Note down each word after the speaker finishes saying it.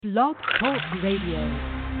Blog Talk Radio.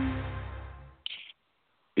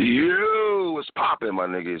 Yo, what's poppin', my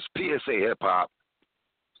niggas? PSA Hip Hop.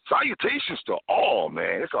 Salutations to all,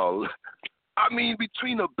 man. It's all. I mean,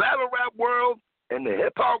 between the battle rap world and the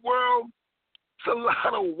hip hop world, it's a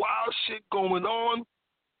lot of wild shit going on.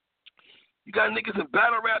 You got niggas in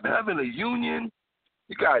battle rap having a union.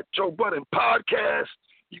 You got Joe Budden podcast.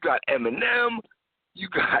 You got Eminem. You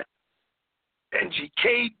got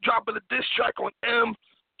NGK dropping a diss track on M.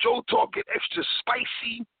 Joe talking extra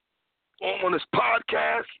spicy on his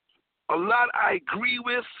podcast. A lot I agree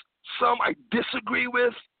with, some I disagree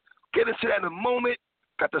with. Get into that in a moment.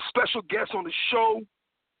 Got the special guest on the show.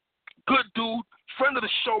 Good dude, friend of the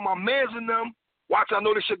show, my mans in them. Watch, I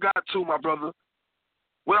know this shit got too, my brother.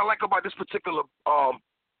 What I like about this particular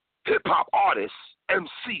hip-hop artist,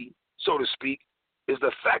 MC, so to speak, is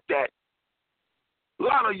the fact that a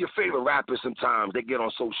lot of your favorite rappers sometimes, they get on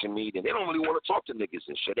social media and they don't really want to talk to niggas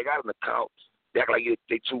and shit. They got an account. They act like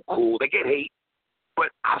they too cool. They get hate. But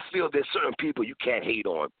I feel there's certain people you can't hate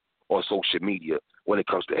on social media when it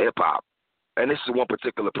comes to hip-hop. And this is one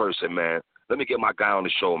particular person, man. Let me get my guy on the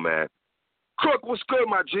show, man. Crook, what's good,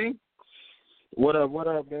 my G? What up,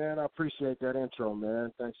 man? I appreciate that intro,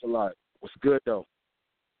 man. Thanks a lot. What's good, though?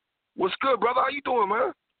 What's good, brother? How you doing,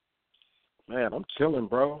 man? Man, I'm chilling,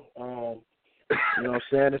 bro. You know what I'm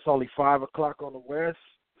saying? It's only 5 o'clock on the west.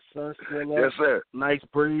 The sun's still up. Yes, sir. Nice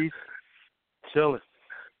breeze. Chilling.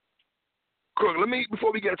 Crook,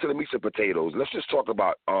 before we get into the meat and potatoes, let's just talk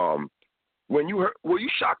about when you heard. Were you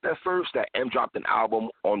shocked at first that M dropped an album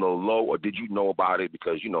on the low, or did you know about it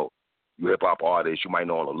because you hip hop artists, you might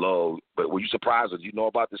know on the low, but were you surprised? Or did you know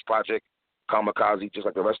about this project, Kamikaze, just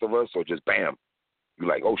like the rest of us, or just bam, you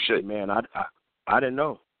like, oh shit? Man, I didn't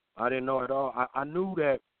know. I didn't know at all. I knew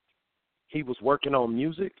that he was working on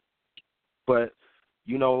music, but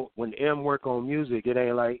when M work on music, it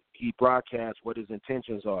ain't like he broadcasts what his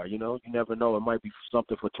intentions are. You never know. It might be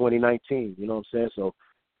something for 2019. You know what I'm saying? So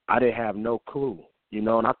I didn't have no clue. And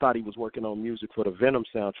I thought he was working on music for the Venom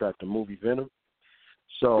soundtrack, the movie Venom.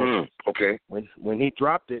 So okay, when he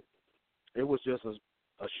dropped it, it was just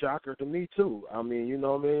a shocker to me too. I mean, you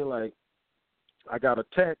know what I mean? Like, I got a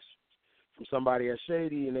text from somebody at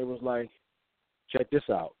Shady, and they was like, "Check this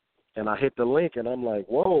out," and I hit the link, and I'm like,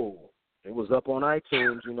 "Whoa!" It was up on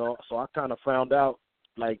iTunes, So I kind of found out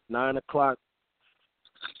like 9 o'clock,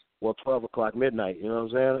 12 o'clock midnight. You know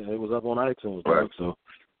what I'm saying? It was up on iTunes, right? So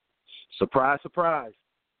surprise, surprise.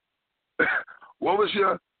 What was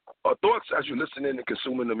your thoughts as you listening and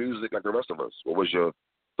consuming the music like the rest of us? What was your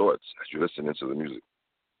thoughts as you listening to the music?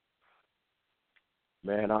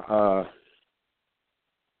 Man, I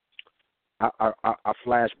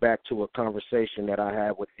flash back to a conversation that I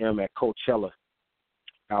had with him at Coachella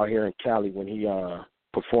out here in Cali when he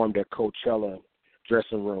performed at Coachella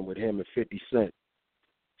dressing room with him and 50 Cent.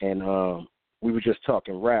 And we were just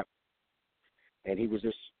talking rap, and he was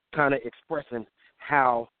just kind of expressing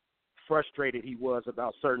how frustrated he was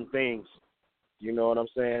about certain things. You know what I'm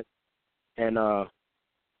saying? And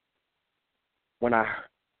when I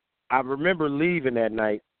remember leaving that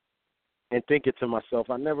night and thinking to myself,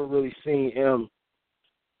 I never really seen him,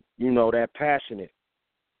 that passionate.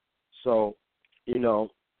 So,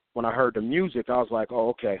 when I heard the music, I was like, oh,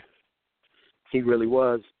 okay. He really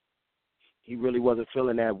wasn't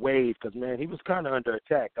feeling that wave because, man, he was kind of under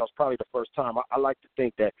attack. That was probably the first time. I like to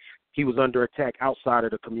think that he was under attack outside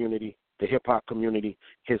of the community, the hip-hop community,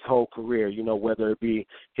 his whole career, whether it be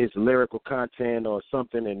his lyrical content or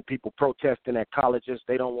something, and people protesting at colleges.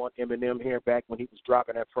 They don't want Eminem here back when he was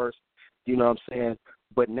dropping at first, you know what I'm saying?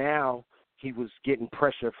 But now he was getting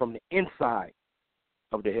pressure from the inside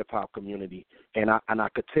of the hip-hop community, and I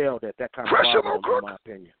could tell that kind of pressure, bothered him, in my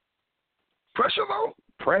opinion. Pressure, though?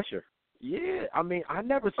 Pressure. Yeah, I mean, I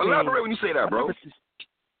never seen... Elaborate when you say that, bro.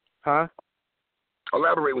 Huh?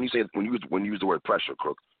 Elaborate when you say when you use the word pressure,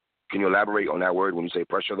 Crook. Can you elaborate on that word when you say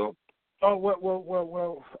pressure, though? Oh,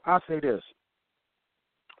 well, I'll say this.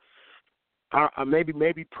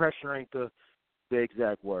 Maybe pressure ain't the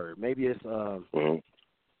exact word. Maybe it's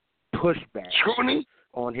pushback. Scrutiny?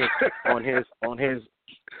 on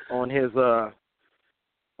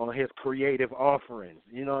his creative offerings.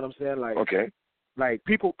 You know what I'm saying? Like, okay. Like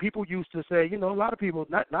people used to say, a lot of people,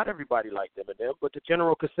 not everybody liked Eminem, but the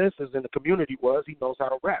general consensus in the community was he knows how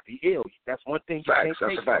to rap. He ill. That's one thing you can't take.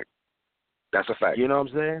 That's a fact. That's a fact. You know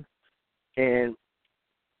what I'm saying? And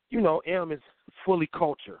M is fully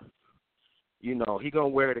culture. He gonna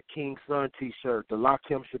wear the King Son T-shirt, the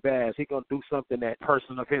Lakim Shabazz. He gonna do something that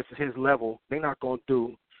person of his level they're not gonna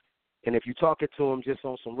do. And if you talking to him just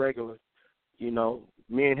on some regular, me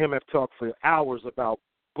and him have talked for hours about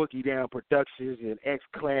Boogie Down Productions and X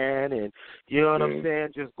Clan, and you know what I'm saying,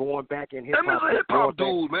 just going back in hip hop. Em's a hip hop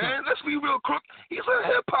dude, man. Let's be real, Crook. He's a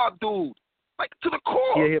hip hop dude, like to the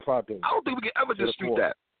core. Yeah, hip hop dude. I don't think we can ever dispute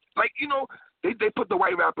that. Like, you know, they put the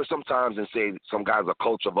white rappers sometimes and say some guys are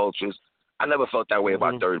culture vultures. I never felt that way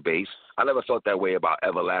about Third Base. I never felt that way about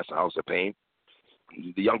Everlasting House of Pain.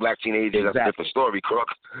 The Young Black Teenager, that's a different story, Crook.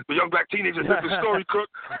 The Young Black Teenager is a different story, Crook.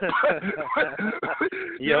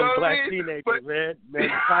 Young Black Teenager, man. Man, the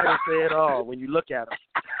title say it all when you look at him.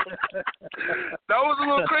 That was a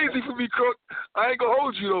little crazy for me, Crook. I ain't going to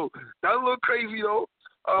hold you, though. That was a little crazy, though.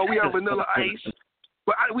 We have Vanilla Ice.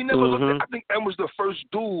 But we never looked at, I think M was the first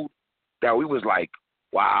dude that we was like,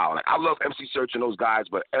 wow. Like, I love MC Search and those guys,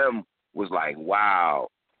 but M was like, wow.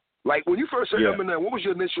 Like, when you first heard Eminem, what was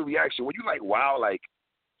your initial reaction? Were you like, wow, like,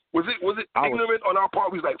 was it ignorant on our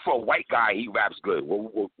part? We was like, for a white guy, he raps good. Were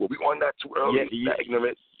we on that too early? That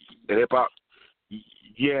ignorant in hip hop?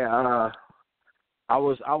 Yeah, I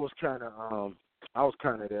was kind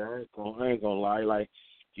of there. I ain't gonna lie. Like,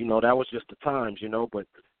 you know, that was just the times, you know. But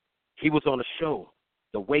he was on a show,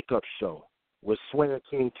 the Wake Up Show, with Swinger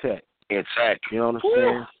King Tech. And Tech. You know what I'm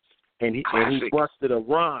saying? And he busted a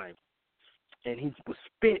rhyme. And he was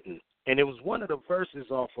spitting, and it was one of the verses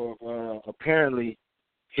off of apparently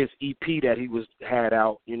his EP that he had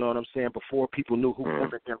out. You know what I'm saying? Before people knew who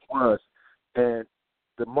Eminem was, and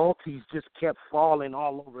the multis just kept falling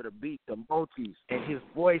all over the beat. The multis, and his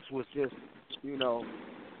voice was just, you know,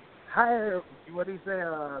 higher. What he say?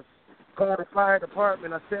 Called the fire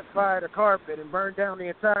department. I set fire to carpet and burned down the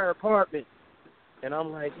entire apartment. And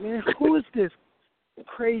I'm like, man, who is this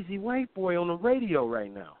crazy white boy on the radio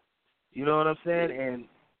right now? You know what I'm saying? And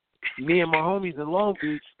me and my homies in Long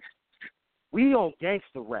Beach, we on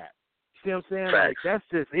gangster rap. See what I'm saying? Like, that's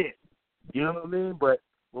just it. You know what I mean? But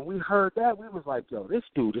when we heard that, we was like, yo, this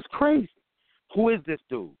dude is crazy. Who is this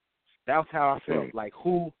dude? That's how I felt. Like,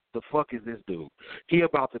 who the fuck is this dude? He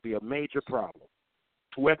about to be a major problem,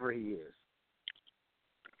 whoever he is.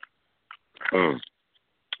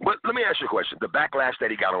 But let me ask you a question. The backlash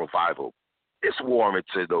that he got on 5-0, it's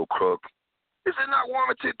warranted, though, Crook. Is it not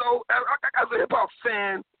warranted, though? As a hip-hop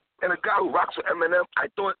fan and a guy who rocks with Eminem, I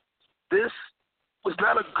thought this was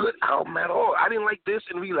not a good album at all. I didn't like this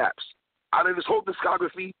and Relapse. Out of his whole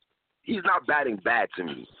discography, he's not batting bad to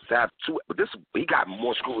me. To have he got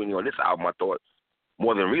more scrutiny on this album, I thought,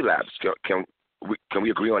 more than Relapse. Can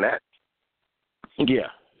we agree on that?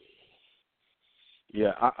 Yeah.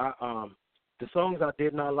 Yeah. The songs I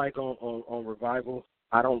did not like on Revival,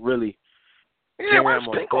 I don't really. Yeah, what's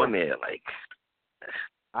Pink on there? Like,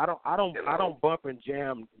 I don't bump and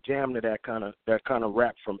jam to that kind of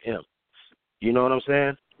rap from M. You know what I'm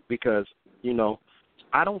saying? Because, you know,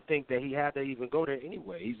 I don't think that he had to even go there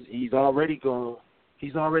anyway. He's already gone.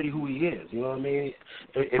 He's already who he is. You know what I mean?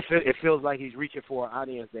 It feels like he's reaching for an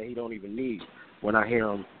audience that he don't even need when I hear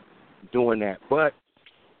him doing that. But,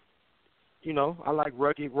 you know, I like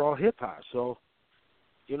rugged raw hip hop, so.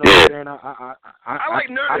 You know what I'm saying? I like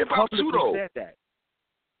nerd hip hop too, though. Said that.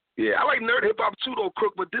 Yeah, I like nerd hip hop too, though,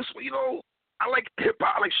 Crook. But this, you know, I like hip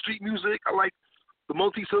hop. I like street music. I like the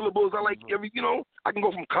multi-syllables. I like you know, I can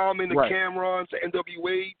go from Common to Cameron to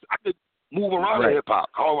NWA. I could move around in hip hop.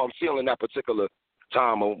 However I'm feeling that particular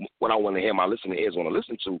time of when I want to hear my listening ears want to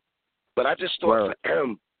listen to. But I just thought for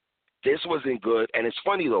M, this wasn't good. And it's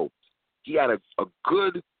funny though, he had a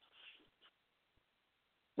good.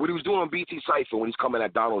 What he was doing on BT Cypher when he's coming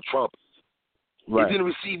at Donald Trump, he didn't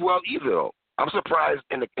receive well either. Though. I'm surprised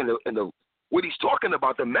in the what he's talking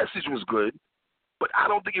about. The message was good, but I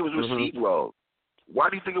don't think it was received well. Why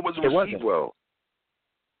do you think it wasn't received well?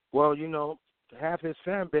 Well, you know, half his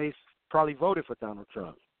fan base probably voted for Donald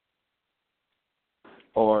Trump,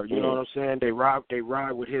 or you know what I'm saying. They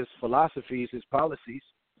ride with his philosophies, his policies.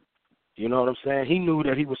 You know what I'm saying. He knew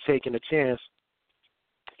that he was taking a chance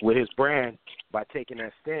with his brand by taking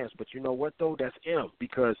that stance. But you know what, though? That's him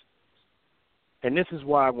because, and this is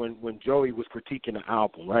why when Joey was critiquing the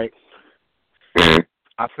album, right,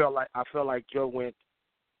 I felt like Joe went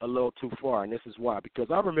a little too far, and this is why. Because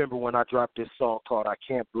I remember when I dropped this song called I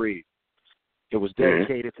Can't Breathe. It was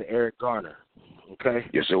dedicated to Eric Garner, okay?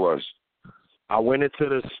 Yes, it was. I went into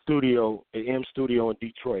the studio, the M studio in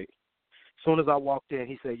Detroit. As soon as I walked in,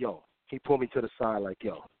 he said, yo, he pulled me to the side like,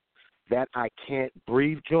 yo, that I Can't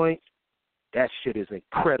Breathe joint, that shit is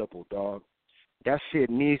incredible, dog. That shit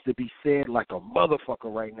needs to be said like a motherfucker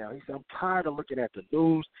right now. He said, I'm tired of looking at the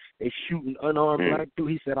news. They shooting unarmed black dude.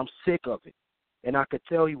 He said, I'm sick of it. And I could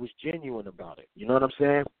tell he was genuine about it. You know what I'm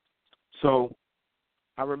saying? So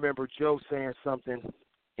I remember Joe saying something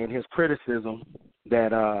in his criticism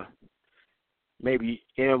that maybe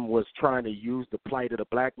M was trying to use the plight of the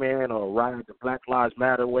black man or ride the Black Lives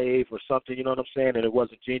Matter wave or something, you know what I'm saying, and it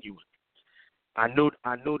wasn't genuine. I knew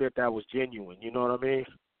that was genuine, you know what I mean?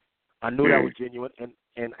 I knew that was genuine,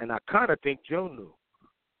 and I kind of think Joe knew.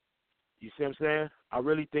 You see what I'm saying? I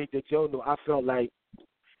really think that Joe knew. I felt like,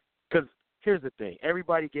 because here's the thing.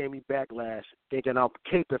 Everybody gave me backlash thinking I'm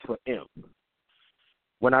caping for M.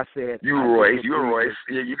 When I said... You're Royce.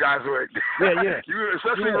 Yeah, you guys were... Yeah.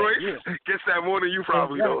 Especially Royce gets that more than you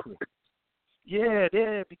probably, exactly. though.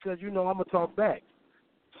 Yeah, because, I'm going to talk back.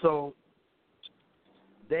 So,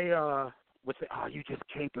 they would say, you just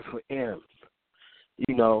caping for M.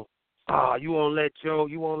 You won't let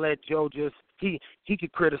Joe just... He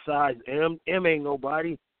could criticize M. M ain't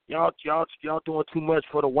nobody. Y'all doing too much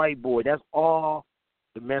for the white boy. That's all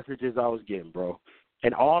the messages I was getting, bro.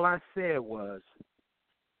 And all I said was,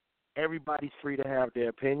 everybody's free to have their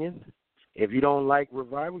opinion. If you don't like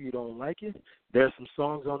Revival, you don't like it. There's some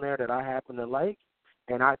songs on there that I happen to like,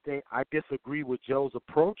 and I think I disagree with Joe's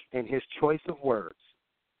approach and his choice of words.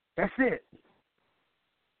 That's it.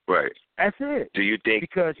 Right. That's it. Do you think?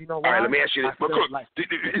 Because you know why? All right, let me ask you this. Is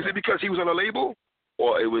Is it because he was on a label,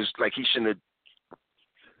 or it was like he shouldn't have?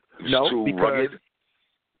 No, too because rugged?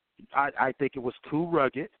 I think it was too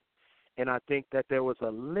rugged, and I think that there was a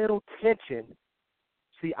little tension.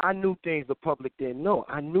 See, I knew things the public didn't know.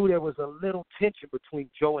 I knew there was a little tension between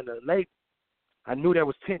Joe and the label. I knew there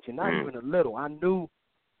was tension, not even a little. I knew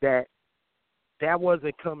that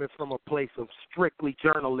wasn't coming from a place of strictly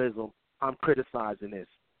journalism. I'm criticizing this.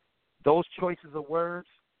 Those choices of words,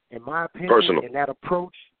 in my opinion, and that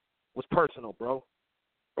approach was personal, bro.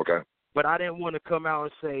 Okay. But I didn't want to come out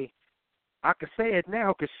and say, I could say it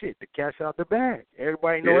now because, shit, the cash out the bag.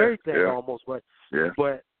 Everybody know everything almost. But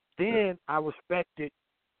then I respected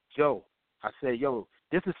Joe. I said, yo,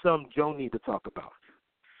 this is something Joe need to talk about.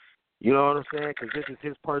 You know what I'm saying? Because this is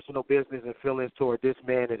his personal business and feelings toward this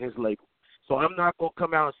man and his label. So I'm not going to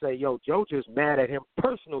come out and say, yo, Joe just mad at him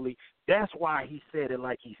personally. That's why he said it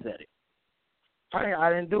like he said it. I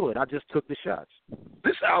didn't do it. I just took the shots.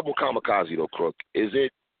 This album, Kamikaze, though, Crook, is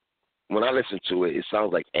it, when I listen to it, it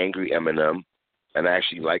sounds like Angry Eminem, and I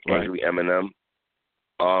actually like Angry Eminem.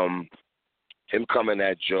 Him coming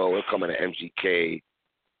at Joe, him coming at MGK,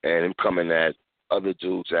 and him coming at other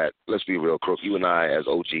dudes that, let's be real, Crook, you and I as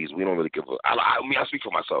OGs, we don't really give a... I mean, I speak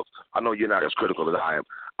for myself. I know you're not as critical as I am.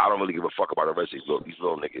 I don't really give a fuck about the rest of these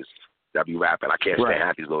little niggas that be rapping. I can't stand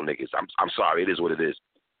half these little niggas. I'm sorry, it is what it is.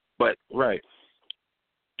 But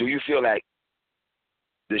do you feel like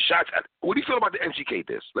the shots... What do you feel about the MGK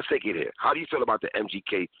diss? Let's take it here. How do you feel about the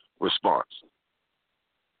MGK response?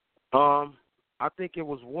 I think it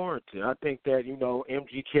was warranted. I think that,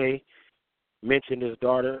 MGK mentioned his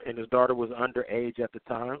daughter, and his daughter was underage at the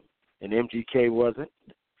time, and MGK wasn't.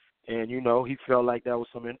 And, he felt like that was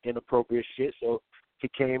some inappropriate shit, so he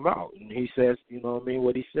came out. And he says,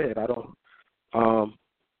 what he said.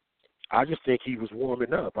 I just think he was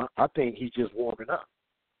warming up. I think he's just warming up.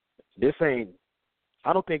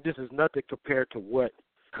 I don't think this is nothing compared to what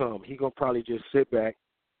come. He going to probably just sit back,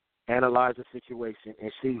 analyze the situation,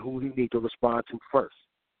 and see who he need to respond to first.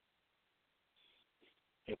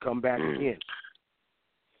 And come back again.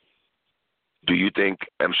 Do you think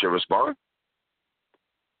M should respond?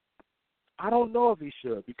 I don't know if he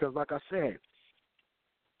should because, like I said,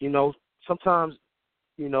 sometimes,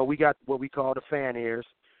 we got what we call the fan ears.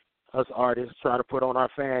 Us artists try to put on our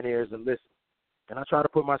fan ears and listen. And I try to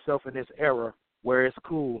put myself in this era where it's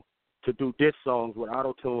cool to do diss songs with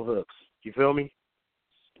auto-tune hooks. You feel me?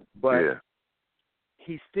 But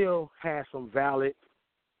he still has some valid.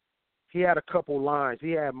 He had a couple lines.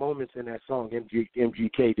 He had moments in that song.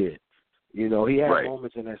 MGK did. He had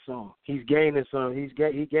moments in that song. He's gaining some. He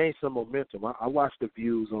gained some momentum. I watched the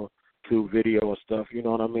views on Tube video and stuff. You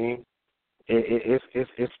know what I mean?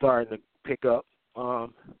 It's starting to pick up.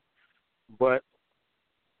 But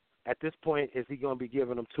at this point, is he going to be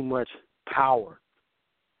giving them too much power?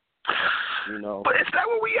 But is that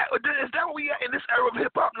what we at? Is that what we at in this era of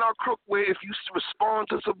hip hop now, Crook? Where if you respond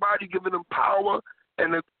to somebody, giving them power,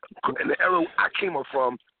 and in the era I came up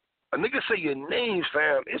from, a nigga say your name,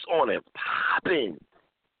 fam, it's on and popping.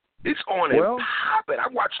 It's on and popping. I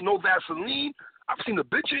watched No Vaseline. I've seen The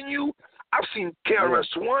Bitch in You. I've seen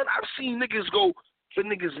KRS-One. I've seen niggas go for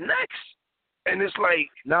niggas' necks. And it's like...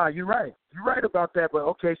 Nah, you're right. You're right about that. But,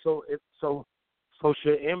 okay, so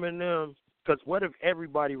should Eminem... Because what if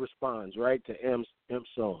everybody responds, right, to M's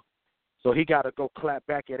song? So he got to go clap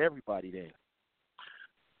back at everybody then.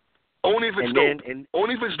 Only if it's dope.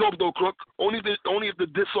 Only if it's dope, though, Crook. Only if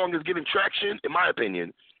this song is getting traction, in my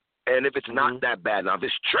opinion. And if it's not that bad. Now, if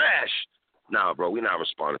it's trash, Nah, bro, we're not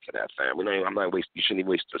responding to that, fam. I'm not wasting. You shouldn't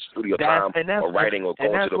even waste the studio time or writing or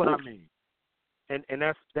going to the booth. And that's what I mean. And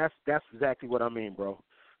that's exactly what I mean, bro.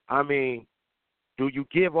 I mean, do you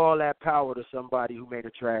give all that power to somebody who made a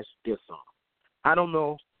trash diss song? I don't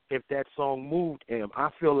know if that song moved him. I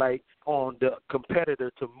feel like on the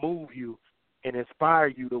competitor to move you and inspire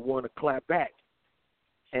you to want to clap back.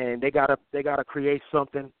 And they gotta create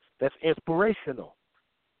something that's inspirational.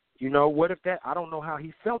 You know, what if that? I don't know how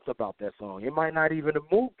he felt about that song. It might not even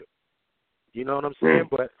have moved him. You know what I'm saying?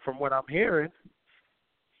 But from what I'm hearing,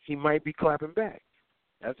 he might be clapping back.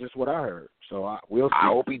 That's just what I heard. So we'll see. I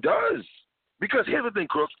hope he does. Because here's the thing,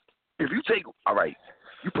 Crook. If you take, all right,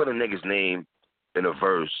 you put a nigga's name in a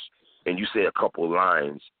verse and you say a couple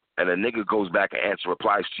lines, and a nigga goes back and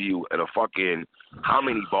replies to you in a fucking how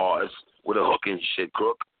many bars with a hook and shit,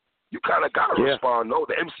 Crook, you kind of got to respond. No,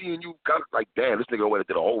 the MC and you got like, damn, this nigga went and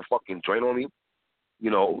did a whole fucking joint on me.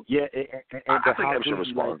 You know? Yeah, and I think M should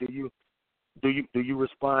respond. Like, do you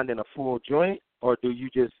respond in a full joint, or do you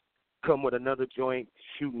just come with another joint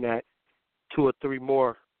shooting at 2 or 3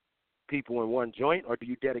 more people in one joint, or do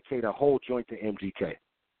you dedicate a whole joint to MGK?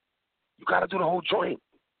 You got to do the whole joint.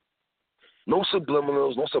 No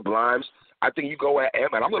subliminals, no sublimes. I think you go at him,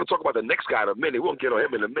 and I'm going to talk about the next guy in a minute. We'll get on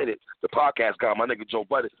him in a minute. The podcast guy, my nigga Joe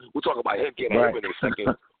Budden. We'll talk about him, get on him in a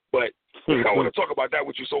second. But I want to talk about that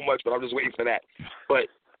with you so much, but I'm just waiting for that. But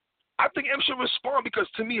I think M should respond because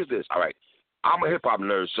to me is this. All right, I'm a hip-hop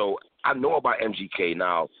nerd, so I know about MGK.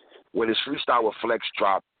 Now, when his Freestyle with Flex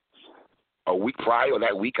dropped a week prior, or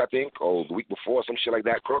that week, I think, or the week before, some shit like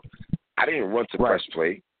that, Crook, I didn't run to press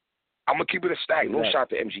play. I'm going to keep it a stack. No shot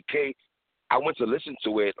to MGK. I went to listen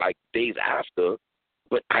to it like days after,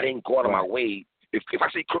 but I didn't go out of my way. If I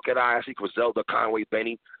see Crooked Eye, I see Griselda, Conway,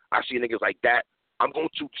 Benny, I see niggas like that, I'm going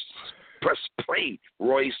to press play.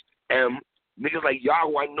 Royce, M, niggas like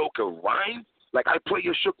y'all who I know can rhyme. Like I play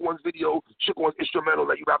your Shook One's video, Shook One's instrumental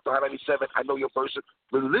that you rapped on High 97. I know your verse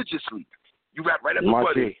religiously. You rap right after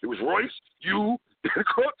Buddy. It was Royce, you,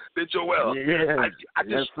 then Joel. Yeah, I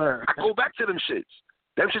go back to them shits.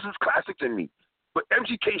 Them shits is classic to me. But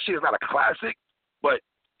MGK shit is not a classic, but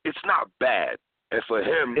it's not bad. And for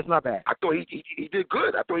him, it's not bad. I thought he did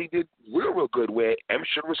good. I thought he did real good where M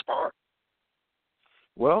should respond.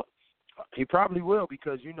 Well, he probably will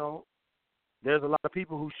because, you know, there's a lot of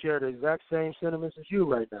people who share the exact same sentiments as you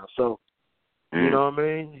right now. So, you know what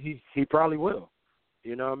I mean? He probably will.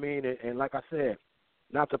 You know what I mean? And like I said,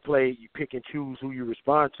 not to play you pick and choose who you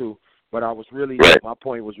respond to, but I was really, my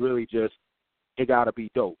point was really just, it got to be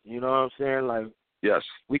dope. You know what I'm saying? Like, yes,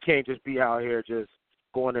 we can't just be out here just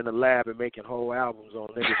going in the lab and making whole albums on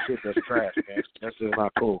nigga shit that's trash, man. That's just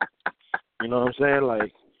not cool. You know what I'm saying?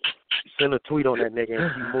 Like, send a tweet on that nigga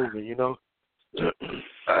and keep moving, you know?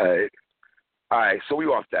 All right, so we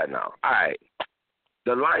off that now. All right.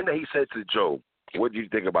 The line that he said to Joe, what did you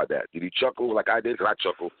think about that? Did he chuckle like I did? Because I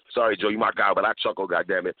chuckled. Sorry, Joe, you my guy, but I chuckled,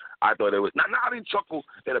 goddammit. I thought it was, I didn't chuckle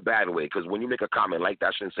in a bad way, because when you make a comment like that,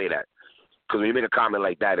 I shouldn't say that. Because when you make a comment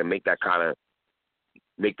like that and make that kind of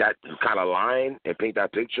line and paint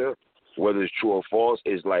that picture, whether it's true or false,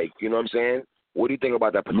 is like, you know what I'm saying? What do you think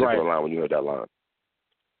about that particular line when you heard that line?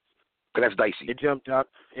 Because that's dicey. It jumped out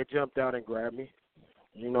and grabbed me.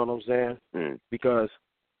 You know what I'm saying? Because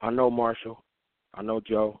I know Marshall, I know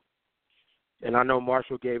Joe, and I know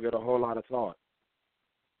Marshall gave it a whole lot of thought.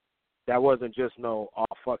 That wasn't just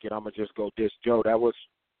fuck it, I'm going to just go diss Joe. That was,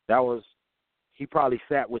 he probably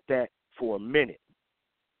sat with that for a minute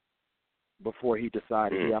before he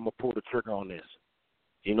decided, I'm going to pull the trigger on this.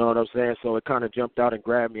 You know what I'm saying? So it kind of jumped out and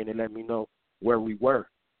grabbed me, and it let me know where we were.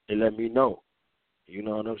 It let me know. You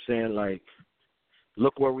know what I'm saying? Like,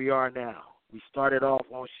 look where we are now. We started off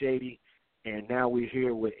on Shady, and now we're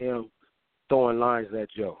here with him throwing lines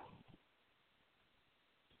at Joe.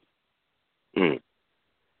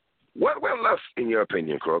 What went left, in your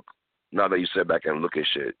opinion, Crook? Now that you sit back and look at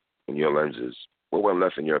shit in your lenses, what went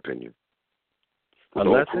left, in your opinion? A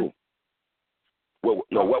lesson?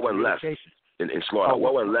 What went left in Slaughter?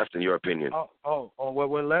 What went left, in your opinion? What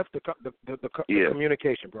went left? The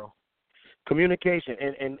communication, bro. Communication,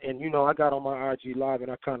 and you know, I got on my IG Live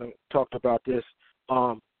and I kind of talked about this.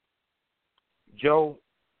 Joe,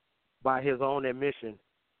 by his own admission,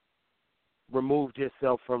 removed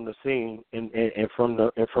himself from the scene and from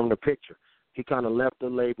the picture. He kind of left the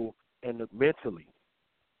label and mentally,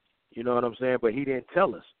 you know what I'm saying? But he didn't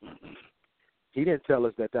tell us. He didn't tell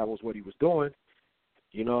us that was what he was doing.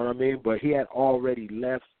 You know what I mean? But he had already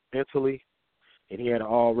left mentally, and he had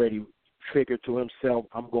already figured to himself,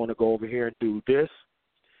 I'm going to go over here and do this.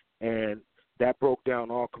 And that broke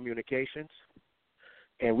down all communications.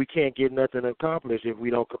 And we can't get nothing accomplished if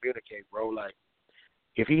we don't communicate, bro. Like,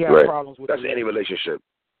 if he has Right. problems with That's the any label, relationship.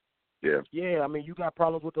 Yeah. yeah, I mean, you got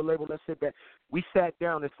problems with the label, let's sit back. We sat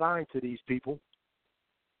down and signed to these people,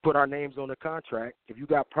 put our names on the contract. If you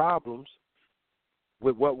got problems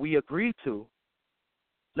with what we agreed to,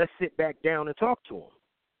 let's sit back down and talk to them.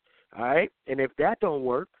 All right? And if that don't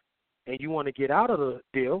work and you want to get out of the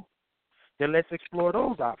deal, then let's explore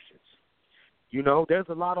those options. You know, there's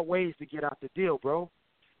a lot of ways to get out the deal, bro.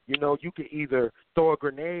 You know, you can either throw a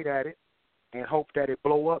grenade at it and hope that it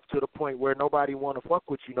blow up to the point where nobody want to fuck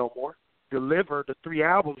with you no more. Deliver the 3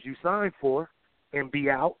 albums you signed for and be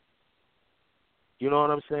out. You know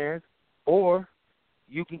what I'm saying? Or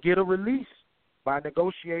you can get a release by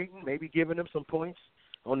negotiating, maybe giving them some points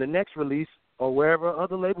on the next release or wherever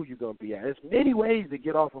other label you're going to be at. There's many ways to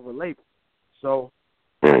get off of a label. So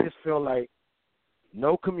I just feel like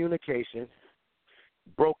no communication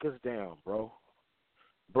broke us down, bro.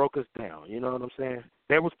 Broke us down. You know what I'm saying?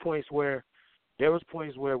 There was points where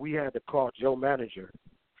we had to call Joe manager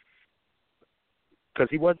because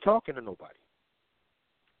he wasn't talking to nobody.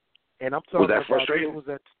 And I'm talking Was that about frustrating?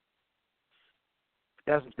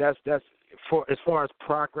 That's for as far as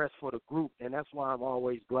progress for the group, and that's why I'm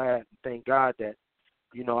always glad and thank God that,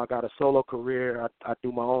 you know, I got a solo career. I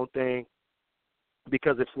do my own thing.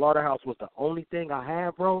 Because if Slaughterhouse was the only thing I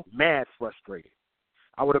had, bro, mad frustrated.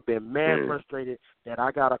 I would have been mad frustrated that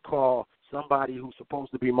I got to call somebody who's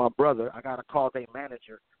supposed to be my brother. I got to call their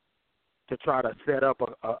manager to try to set up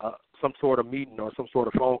a some sort of meeting or some sort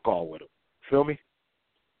of phone call with him. Feel me?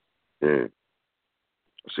 I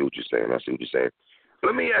see what you're saying.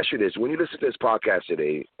 Let me ask you this: when you listen to this podcast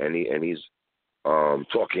today, and he's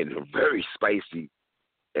talking very spicy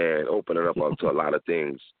and opening up to a lot of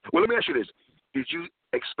things. Well, let me ask you this: did you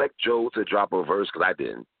expect Joe to drop a verse? Because I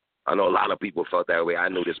didn't. I know a lot of people felt that way. I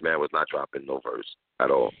knew this man was not dropping no verse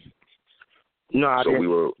at all. No, I didn't. We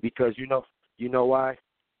were because you know why?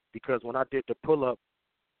 Because when I did the pull up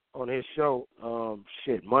on his show,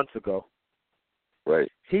 months ago,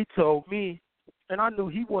 right. He told me, and I knew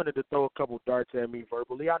he wanted to throw a couple darts at me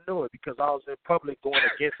verbally. I knew it because I was in public going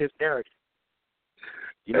against his narrative.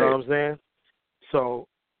 You know what I'm saying? So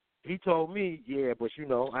he told me, yeah, but you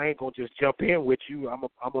know, I ain't gonna just jump in with you. I'm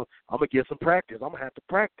gonna get some practice. I'm gonna have to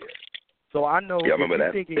practice. So I know if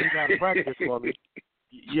you're thinking you gotta practice for me,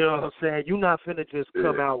 you know what I'm saying? You're not finna just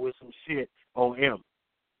come out with some shit on him.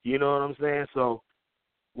 You know what I'm saying? So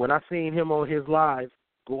when I seen him on his live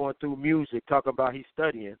going through music, talking about he's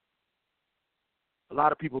studying, a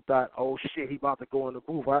lot of people thought, oh shit, he about to go in the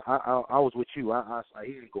booth. I was with you. I was like,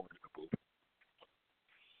 he ain't going in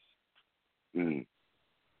the booth.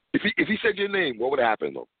 If he said your name, what would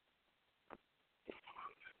happen though?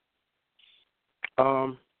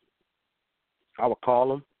 I would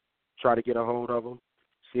call him, try to get a hold of him,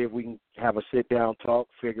 see if we can have a sit down talk,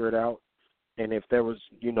 figure it out. And if there was,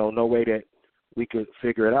 you know, no way that we could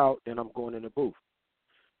figure it out, then I'm going in the booth.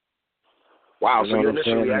 Wow, so your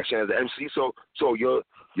initial reaction as an MC, so your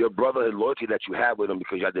brotherhood loyalty that you had with him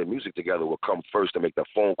because y'all did music together will come first to make the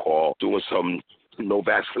phone call, doing some no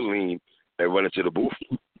Vaseline, and run into the booth?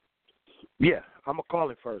 Yeah, I'm going to call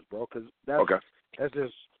him first, bro, because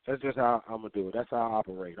that's just how I'm going to do it. That's how I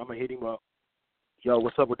operate. I'm going to hit him up. Yo,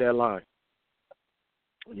 what's up with that line?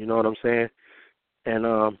 You know what I'm saying?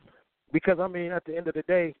 And because, I mean, at the end of the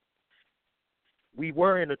day, we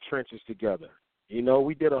were in the trenches together. You know,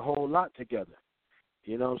 we did a whole lot together.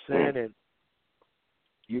 You know what I'm saying? And,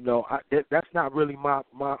 you know, that's not really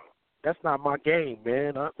that's not my game,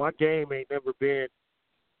 man. My game ain't never been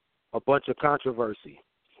a bunch of controversy.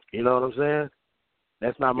 You know what I'm saying?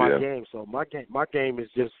 That's not my game. So my game is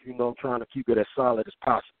just, you know, trying to keep it as solid as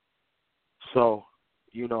possible. So,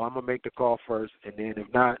 you know, I'm going to make the call first, and then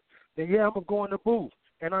if not, then, yeah, I'm going to go in the booth.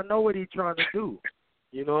 And I know what he's trying to do.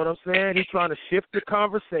 You know what I'm saying? He's trying to shift the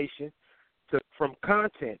conversation from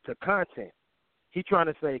content to content. He's trying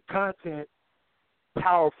to say content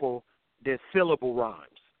powerful than syllable rhymes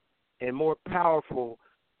and more powerful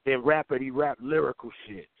than rapidy-rap lyrical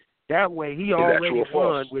shit. That way he already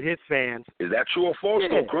won with his fans. Is that true or false,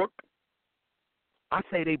 though, Crook? I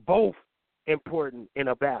say they both important in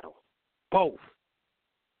a battle. Both.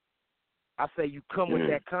 I say you come with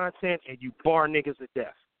that content and you bar niggas to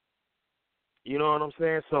death. You know what I'm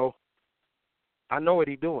saying? So I know what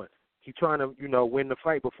he's doing. He's trying to, you know, win the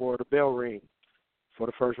fight before the bell ring for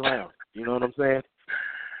the first round. You know what I'm saying?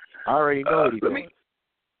 I already know what he's doing.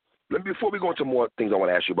 Before we go into more things, I want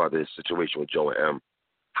to ask you about this situation with Joe and M.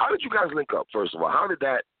 How did you guys link up, first of all? How did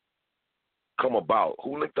that come about?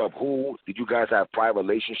 Who linked up who? Did you guys have prior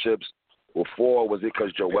relationships before? Was it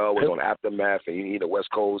because Joel was on Aftermath and you need the West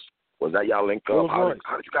Coast? Was that y'all link It up? was Royce.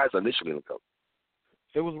 How did you guys initially link up?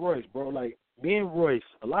 It was Royce, bro. Like, me and Royce,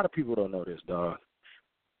 a lot of people don't know this, dog.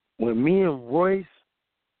 When me and Royce,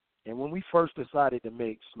 and when we first decided to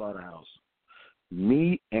make Slaughterhouse,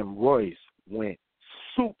 me and Royce went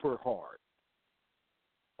super hard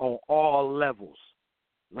on all levels.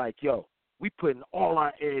 Like, yo, we putting all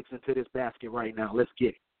our eggs into this basket right now. Let's get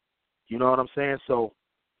it. You know what I'm saying? So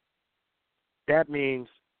that means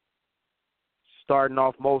starting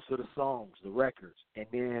off most of the songs, the records, and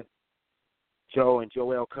then Joe and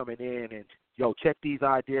Joel coming in and, yo, check these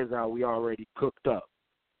ideas out. We already cooked up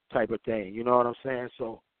type of thing. You know what I'm saying?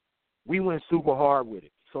 So we went super hard with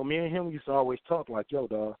it. So me and him used to always talk like, yo,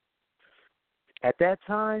 dog, at that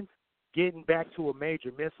time, getting back to a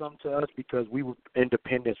major meant something to us because we were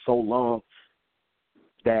independent so long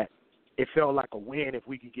that it felt like a win if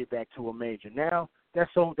we could get back to a major. Now, that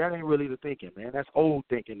ain't really the thinking, man. That's old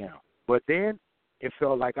thinking now. But then it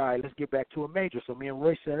felt like, all right, let's get back to a major. So me and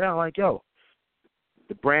Roy said, like, yo,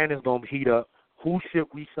 the brand is going to heat up. Who should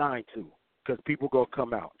we sign to? Because people going to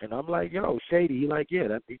come out. And I'm like, yo, Shady. He like, yeah,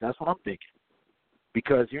 that's what I'm thinking.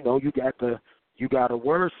 Because, you know, you got a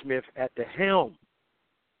wordsmith at the helm.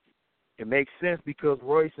 It makes sense because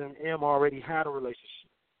Royce and M already had a relationship.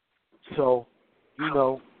 So, you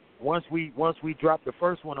know, once we dropped the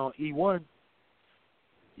first one on E1,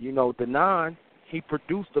 you know, Denon, he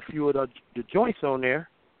produced a few of the joints on there.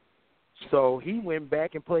 So he went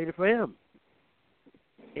back and played it for him.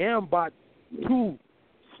 M bought 2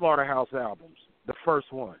 Slaughterhouse albums, the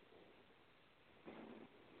first one.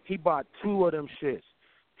 He bought 2 of them shits.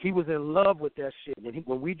 He was in love with that shit.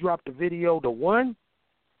 When we dropped the video, the one,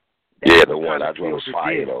 yeah, the one I dropped was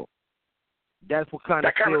fire, though. That's what kind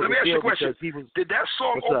of sealed let me the ask you deal a question. because Did that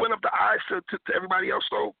song open up the eyes to everybody else,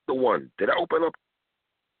 though? The one. Did that open up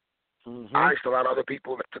eyes to a lot of other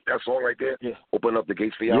people that took that song right there? Yeah. Open up the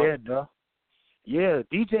gates for y'all? Yeah, duh. Yeah,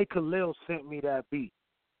 DJ Khalil sent me that beat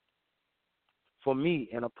for me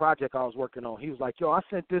in a project I was working on. He was like, yo, I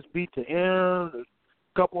sent this beat to M, a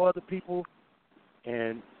couple other people,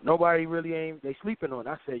 and nobody really they sleeping on it.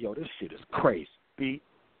 I said, yo, this shit is crazy. Beat.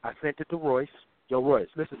 I sent it to Royce. Yo, Royce,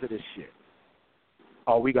 listen to this shit.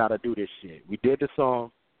 Oh, we got to do this shit. We did the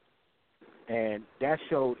song, and that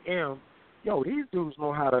showed M, yo, these dudes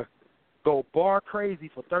know how to go bar crazy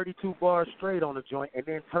for 32 bars straight on a joint and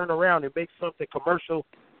then turn around and make something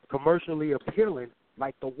commercially appealing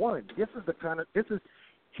like the one.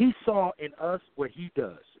 He saw in us what he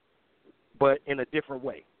does, but in a different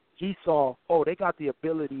way. He saw, they got the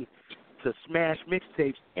ability to smash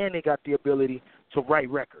mixtapes and they got the ability to write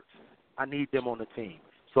records. I need them on the team.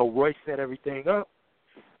 So Royce set everything up,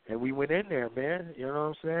 and we went in there, man. You know what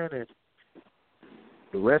I'm saying? And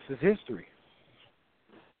the rest is history.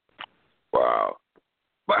 Wow.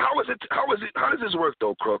 But how does this work,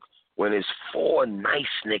 though, Crook, when it's 4 nice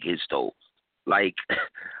niggas, though? Like,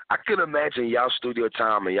 I could imagine y'all studio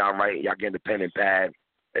time and y'all get the pen and pad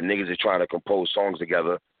and niggas are trying to compose songs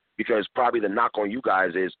together because probably the knock on you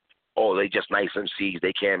guys is, they just nice MCs.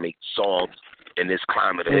 They can't make songs in this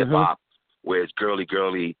climate of hip-hop where it's girly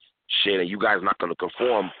shit and you guys not going to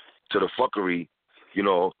conform to the fuckery, you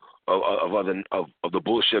know, of the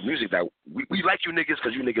bullshit music that we like you niggas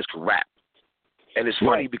because you niggas can rap. And it's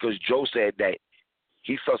funny because Joe said that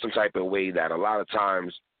he felt some type of way that a lot of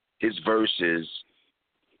times his verses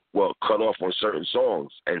were cut off on certain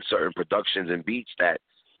songs and certain productions and beats that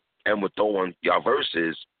and would throw on y'all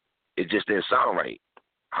verses, it just didn't sound right.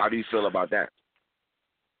 How do you feel about that?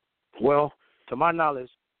 Well, to my knowledge,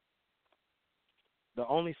 the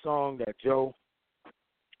only song that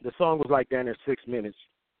the song was like down there 6 minutes,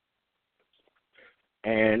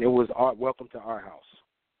 and it was Welcome to Our House.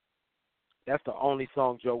 That's the only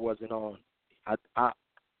song Joe wasn't on. I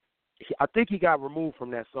think he got removed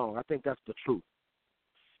from that song. I think that's the truth.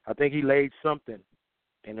 I think he laid something,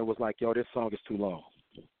 and it was like, yo, this song is too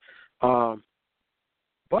long.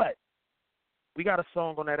 But we got a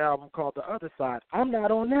song on that album called The Other Side. I'm not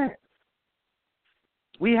on that.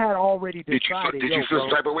 We had already decided. Did you feel some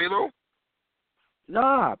type of way, though?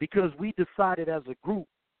 Nah, because we decided as a group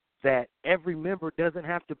that every member doesn't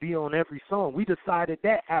have to be on every song. We decided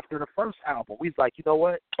that after the first album. We was like, you know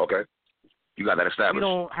what? Okay. You got that established. We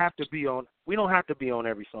don't have to be on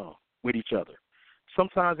every song with each other.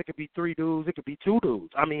 Sometimes it could be 3 dudes, it could be 2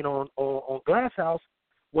 dudes. I mean, on Glass House,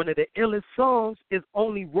 one of the illest songs is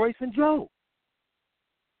only Royce and Joe.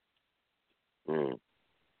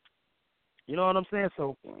 You know what I'm saying?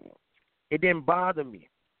 So it didn't bother me,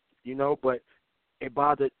 you know, but it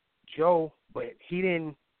bothered Joe, but he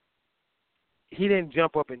didn't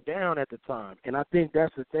jump up and down at the time. And I think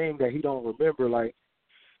that's the thing that he don't remember. Like,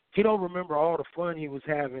 he don't remember all the fun he was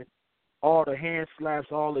having all the hand slaps,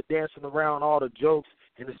 all the dancing around, all the jokes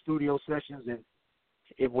in the studio sessions.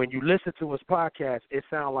 And when you listen to his podcast, it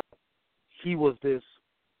sounds like he was this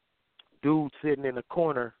dude sitting in the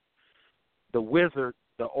corner, the wizard,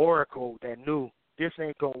 the oracle that knew this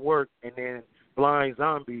ain't going to work, and then blind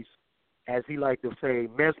zombies, as he liked to say,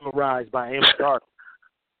 mesmerized by M. Stark.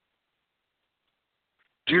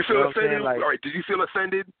 Do you feel offended? Like, all right, did you feel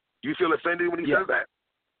offended? Do you feel offended when he says that?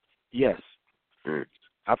 Yes.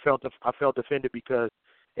 I felt offended because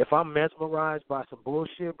if I'm mesmerized by some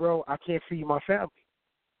bullshit, bro, I can't feed my family.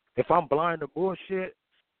 If I'm blind to bullshit,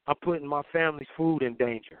 I'm putting my family's food in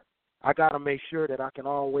danger. I got to make sure that I can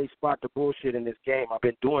always spot the bullshit in this game. I've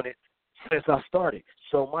been doing it since I started.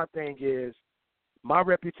 So my thing is, my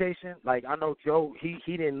reputation, like I know Joe, he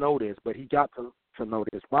didn't know this, but he got to know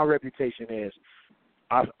this. My reputation is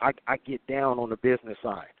I get down on the business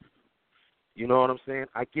side. You know what I'm saying?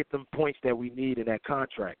 I get them points that we need in that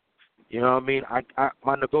contract. You know what I mean?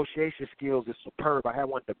 My negotiation skills is superb. I had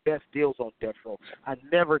one of the best deals on death row. I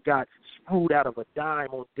never got screwed out of a dime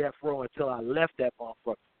on death row until I left that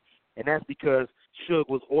motherfucker. And that's because Suge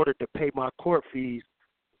was ordered to pay my court fees,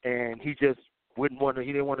 and he just he didn't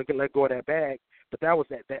want to let go of that bag. But that was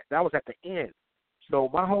at the end. So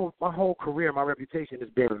my whole career, my reputation has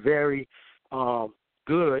been very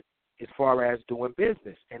good as far as doing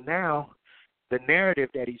business. And now the narrative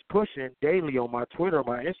that he's pushing daily on my Twitter,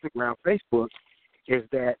 my Instagram, Facebook, is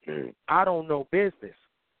that I don't know business.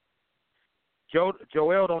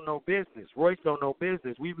 Joel don't know business. Royce don't know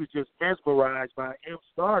business. We was just mesmerized by M.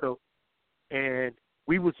 Stardom, and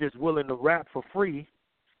we was just willing to rap for free.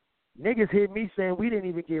 Niggas hit me saying we didn't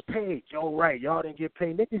even get paid. Joe, right, y'all didn't get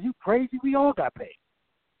paid. Niggas, you crazy? We all got paid.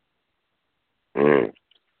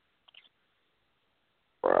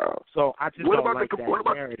 Wow. So I just don't like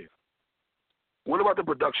that narrative. What about the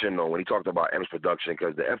production, though, when he talked about M's production?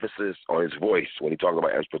 Because the emphasis on his voice when he talked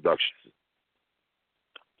about M's production.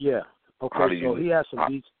 Yeah. Okay, so he has some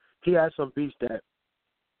beats. He has some beats that,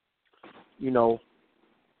 you know,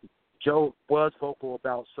 Joe was vocal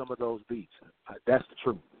about some of those beats. That's the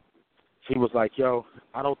truth. He was like, yo,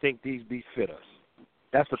 I don't think these beats fit us.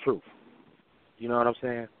 That's the truth. You know what I'm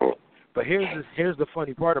saying? But here's the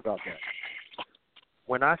funny part about that.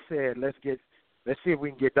 When I said, let's see if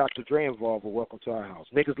we can get Dr. Dre involved with Welcome to Our House,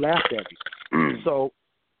 niggas laughed at me. So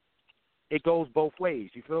it goes both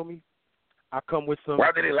ways. You feel me? I come with some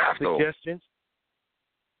suggestions.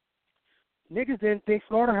 Niggas didn't think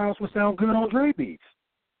Slaughterhouse would sound good on Dre beats.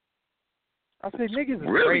 I said, niggas is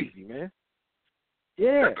crazy, man.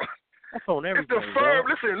 Yeah. That's on everything. It's the Firm.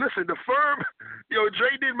 Listen, the Firm. Yo,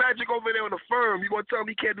 Dre did magic over there on the Firm. You gonna tell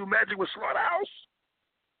me he can't do magic with Slaughterhouse?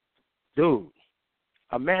 Dude,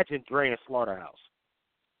 imagine Dre and Slaughterhouse.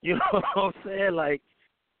 You know what I'm saying? Like,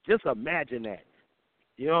 just imagine that.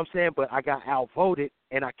 You know what I'm saying? But I got outvoted,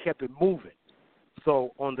 and I kept it moving.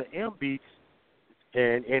 So on the M beats,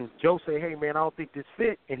 and Joe say, hey, man, I don't think this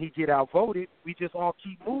fit, and he get outvoted, we just all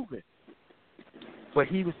keep moving. But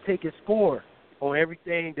he was taking score on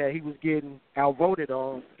everything that he was getting outvoted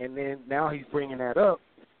on, and then now he's bringing that up.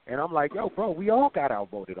 And I'm like, yo, bro, we all got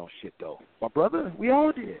outvoted on shit, though. My brother, we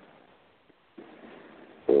all did.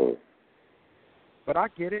 But I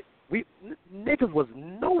get it. Niggas was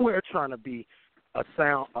nowhere trying to be a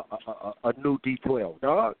new D12,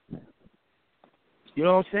 dog. You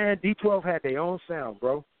know what I'm saying? D12 had their own sound,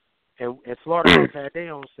 bro. And Slaughterhouse had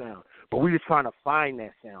their own sound. But we was trying to find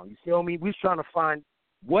that sound. You feel me? We was trying to find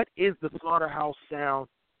what is the Slaughterhouse sound.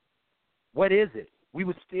 What is it? We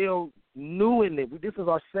was still new in it. This is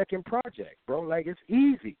our second project, bro. Like, it's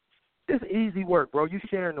easy. This is easy work, bro. You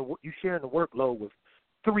sharing the workload with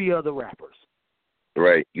 3 other rappers.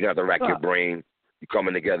 Right. You have to rack your brain. You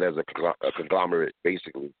coming together as a conglomerate,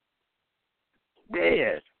 basically.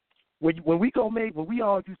 Yeah. When we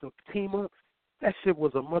all used to team up, that shit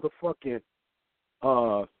was a motherfucking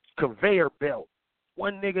conveyor belt.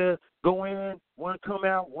 One nigga go in, one come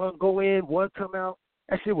out, one go in, one come out.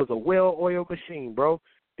 That shit was a well-oiled machine, bro.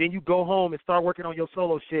 Then you go home and start working on your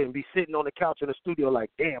solo shit and be sitting on the couch in the studio like,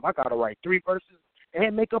 damn, I got to write 3 verses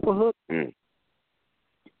and make up a hook. Shit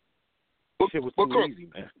was too easy,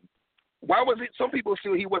 man. Why was it? Some people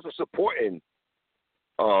feel he wasn't supporting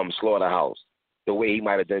Slaughterhouse the way he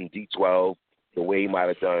might have done D12, the way he might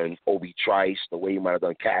have done Obi Trice, the way he might have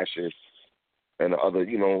done Cassius, and the other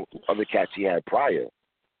cats he had prior.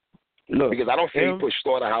 Look, because I don't see he pushed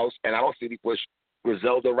Slaughterhouse, and I don't see he pushed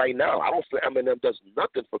Griselda right now. I don't feel Eminem does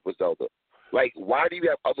nothing for Griselda. Like, why do you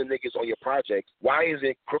have other niggas on your projects? Why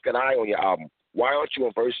isn't Crooked Eye on your album? Why aren't you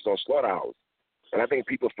on verses on Slaughterhouse? And I think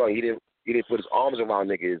people felt he didn't put his arms around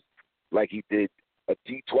niggas like he did a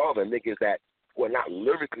D12 and niggas that were not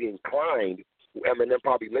lyrically lyrically inclined, who Eminem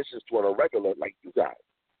probably listens to on a regular, like you guys.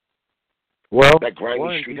 Well, That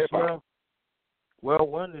grimy street hip hop. Well,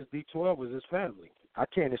 one is D12 was his family. I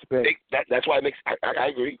can't expect. That's why it makes. I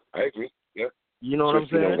agree. Yeah. You know what I'm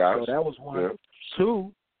saying? So that was one. Yeah.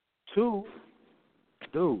 Two,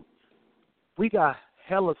 dude, we got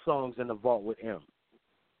hella songs in the vault with M.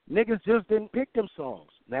 Niggas just didn't pick them songs.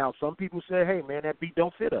 Now, some people say, hey, man, that beat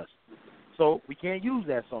don't fit us. So we can't use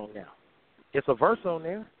that song now. It's a verse on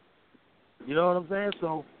there. You know what I'm saying?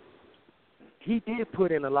 So he did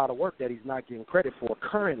put in a lot of work that he's not getting credit for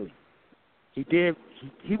currently. He did.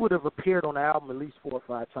 He would have appeared on the album at least 4 or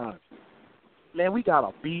 5 times. Man, we got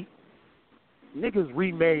a beat. Niggas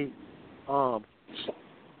remade Mobb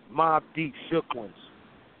Deep Shook Ones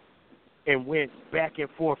and went back and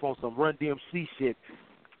forth on some Run DMC shit,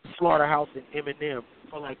 Slaughterhouse and Eminem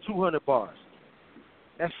for like 200 bars.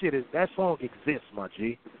 That song exists, my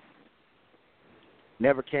G.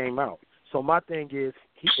 Never came out. So my thing is,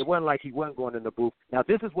 it wasn't like he wasn't going in the booth. Now,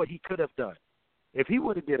 this is what he could have done. If he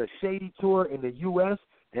would have did a Shady tour in the U.S.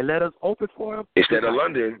 and let us open for him. Instead of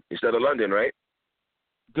London, right?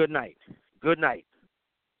 Good night.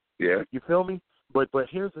 Yeah. You feel me? But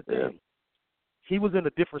here's the thing. Yeah. He was in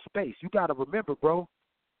a different space. You got to remember, bro,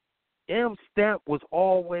 M Stamp was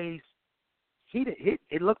always,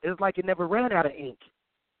 it like it never ran out of ink.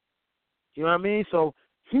 You know what I mean? So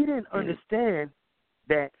he didn't understand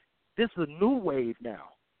that this is a new wave now.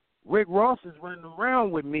 Rick Ross is running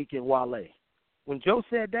around with Meek and Wale. When Joe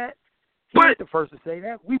said that, he was the first to say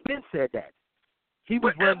that. We've been said that. He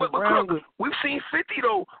was running around with... We've seen 50,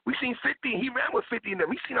 though. We've seen 50. He ran with 50 in them.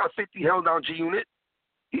 We've seen how 50 held down G-Unit.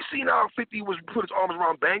 He's seen how 50 was put his arms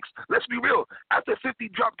around Banks. Let's be real. After 50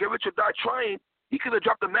 dropped Get Rich or Die Trying, he could have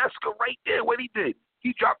dropped the Massacre right there. What he did.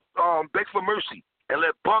 He dropped Begs for Mercy and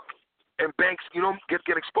let Buck and Banks,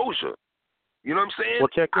 get exposure. You know what I'm saying? Well,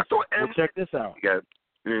 check this out. Yeah.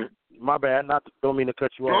 Mm-hmm. My bad. Don't mean to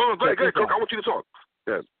cut you off. No, go ahead, Kirk. I want you to talk.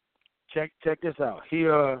 Yes. Check this out.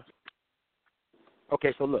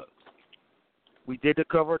 Okay, so look. We did the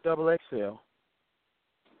cover of Double XL.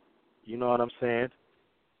 You know what I'm saying?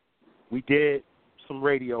 We did some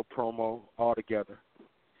radio promo all together.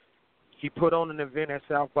 He put on an event at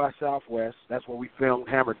South by Southwest. That's where we filmed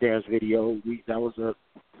Hammer Dance video. That was a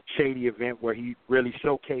Shady event where he really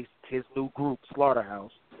showcased his new group,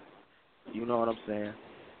 Slaughterhouse. You know what I'm saying?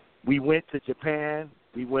 We went to Japan.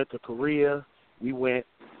 We went to Korea. We went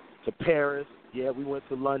to Paris. Yeah, we went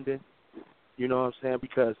to London. You know what I'm saying?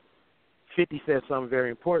 Because 50 said something very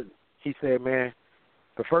important. He said, man,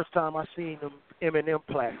 the first time I seen them Eminem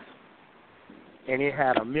plaques, and it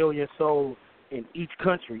had 1 million sold in each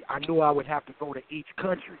country, I knew I would have to go to each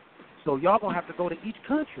country. So y'all going to have to go to each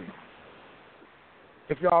country.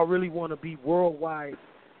 If y'all really want to be worldwide,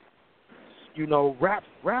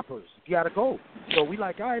 rappers, you got to go. So we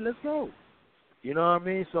like, all right, let's go. You know what I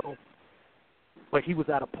mean? So, but he was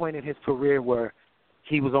at a point in his career where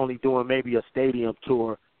he was only doing maybe a stadium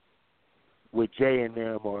tour with Jay and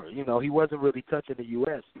them, or, he wasn't really touching the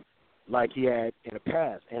U.S. like he had in the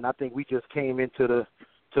past. And I think we just came into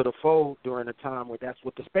the fold during the time where that's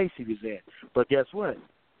what the space he was in. But guess what?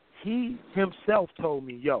 He himself told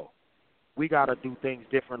me, yo, we got to do things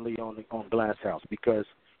differently on Glass House, because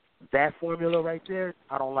that formula right there,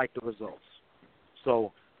 I don't like the results.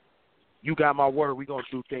 So you got my word, we're going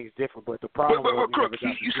to do things different. But the problem but Crook,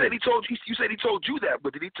 you said he told you that,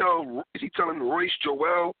 but is he telling Royce,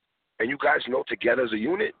 Joel, and you guys together as a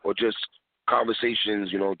unit, or just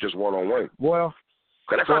conversations, just one-on-one? Well,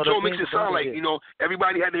 because that's how Joe makes it sound like,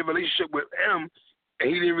 everybody had their relationship with M, and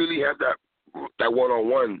he didn't really have that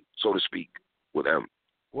one-on-one, so to speak, with M.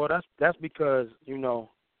 Well, that's because,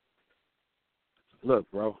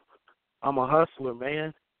 look, bro, I'm a hustler,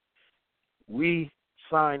 man. We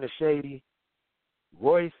signed to Shady.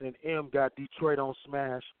 Royce and M got Detroit on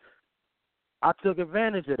Smash. I took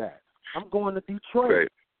advantage of that. I'm going to Detroit. Right.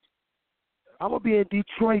 I'm going to be in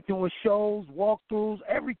Detroit doing shows, walkthroughs,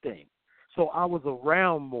 everything. So I was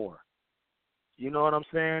around more. You know what I'm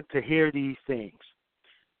saying? To hear these things.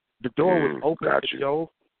 The door was open to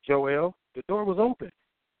Joel. The door was open.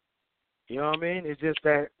 You know what I mean? It's just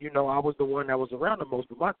that, I was the one that was around the most.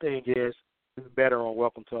 But my thing is better on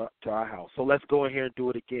Welcome to Our House. So let's go in here and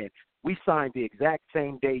do it again. We signed the exact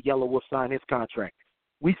same day Yellow Wolf signed his contract.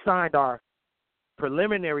 We signed our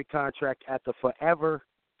preliminary contract at the Forever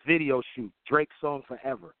video shoot, Drake's song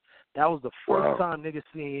Forever. That was the first time niggas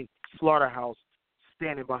seen Slaughterhouse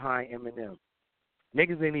standing behind Eminem.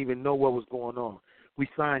 Niggas didn't even know what was going on. We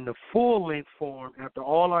signed the full-length form after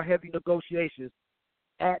all our heavy negotiations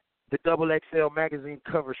at the XXL magazine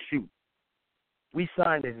cover shoot. We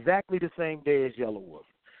signed exactly the same day as Yellow Wolf.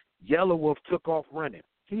 Yellow Wolf took off running.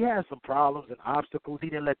 He had some problems and obstacles. He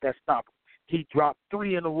didn't let that stop him. He dropped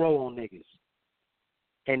 3 in a row on niggas.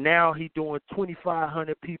 And now he doing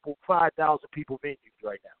 2,500 people, 5,000 people venues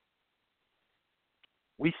right now.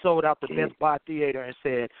 We sold out the Best Buy Theater and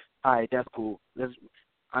said, all right, that's cool.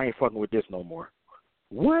 I ain't fucking with this no more.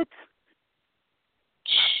 What?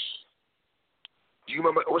 Do you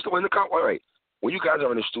remember, what's the one in the car? All right. When you guys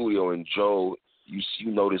are in the studio and Joe,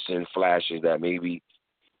 you noticing flashes that maybe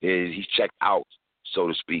he's checked out, so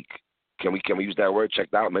to speak. Can we use that word,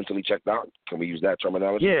 checked out, mentally checked out? Can we use that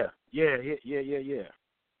terminology? Yeah.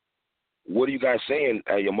 What are you guys saying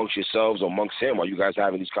amongst yourselves or amongst him? Are you guys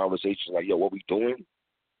having these conversations like, yo, what we doing?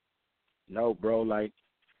 No, bro. Like,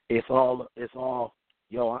 it's all.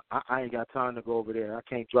 Yo, I ain't got time to go over there. I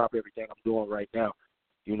can't drop everything I'm doing right now.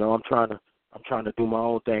 You know, I'm trying to do my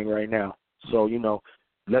own thing right now. So, you know,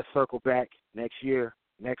 let's circle back next year,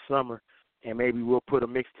 next summer, and maybe we'll put a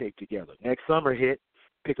mixtape together. Next summer hit,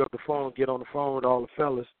 pick up the phone, get on the phone with all the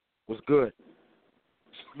fellas. What's good?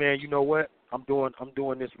 Man, you know what? I'm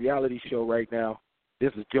doing this reality show right now.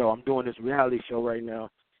 This is Joe. I'm doing this reality show right now.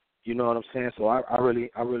 You know what I'm saying? So I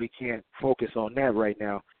really can't focus on that right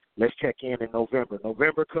now. Let's check in November.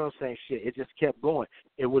 November comes, same shit. It just kept going.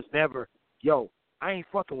 It was never, yo, I ain't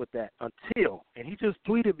fucking with that until, and he just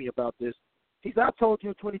tweeted me about this. He said, I told you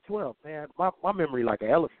in 2012, man, my memory like an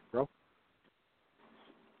elephant, bro.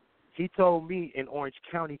 He told me in Orange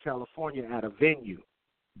County, California, at a venue,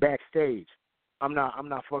 backstage, I'm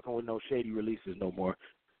not fucking with no shady releases no more.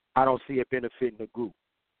 I don't see it benefiting the group.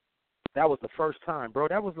 That was the first time, bro.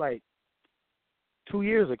 That was like 2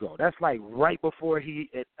 years ago. That's like right before he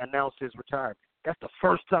announced his retirement. That's the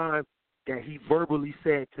first time that he verbally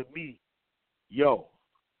said to me, yo,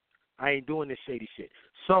 I ain't doing this shady shit.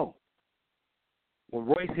 So when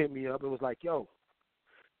Royce hit me up, it was like, yo,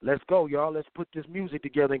 let's go, y'all. Let's put this music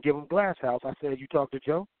together and give him Glass House. I said, you talked to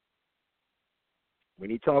Joe? When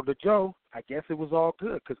he talked to Joe, I guess it was all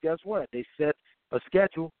good because guess what? They set a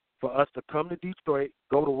schedule for us to come to Detroit,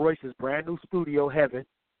 go to Royce's brand new studio, Heaven,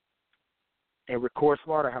 and record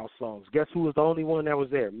Slaughterhouse songs. Guess who was the only one that was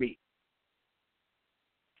there? Me.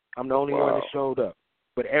 I'm the only one that showed up.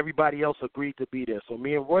 But everybody else agreed to be there. So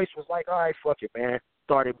me and Royce was like, all right, fuck it, man.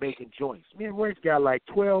 Started making joints. Me and Royce got like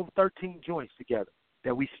 12, 13 joints together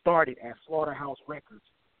that we started at Slaughterhouse Records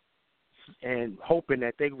and hoping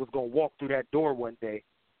that they was going to walk through that door one day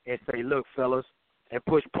and say, look, fellas, and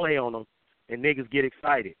push play on them, and niggas get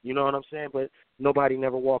excited. You know what I'm saying? But nobody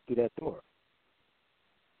never walked through that door.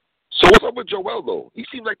 So what's up with Joel, though? He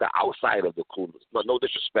seems like the outside of the crew. No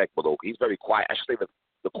disrespect, but he's very quiet. I should say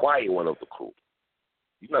the quiet one of the crew.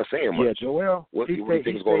 He's not saying much. Yeah, Joel. What do you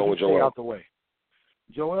think is going on with Joel? Stay out the way.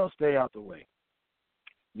 Joel, stay out the way.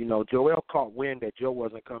 You know, Joel caught wind that Joe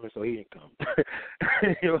wasn't coming, so he didn't come.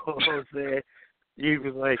 You know what I'm saying? He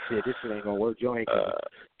was like, shit, this shit ain't going to work. Joe ain't coming.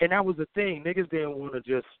 And that was the thing. Niggas didn't want to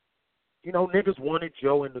just, you know, niggas wanted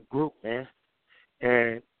Joe in the group, man.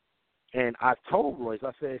 And I told Royce,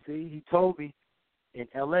 I said, see, he told me in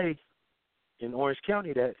L.A., in Orange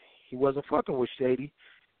County, that he wasn't fucking with Shady.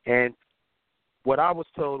 And what I was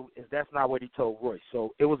told is that's not what he told Royce.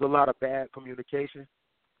 So it was a lot of bad communication,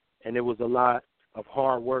 and it was a lot of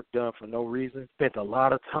hard work done for no reason. Spent a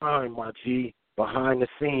lot of time, my G, behind the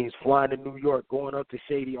scenes, flying to New York, going up to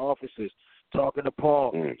Shady offices, talking to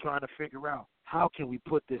Paul, trying to figure out how can we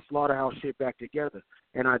put this Slaughterhouse shit back together.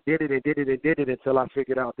 And I did it until I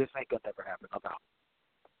figured out this ain't gonna never happen. I'm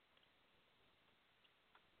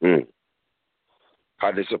out.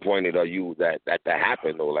 How disappointed are you that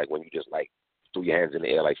happened, though? Like when you just like threw your hands in the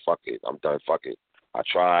air, like fuck it, I'm done, fuck it. I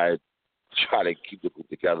try to keep the group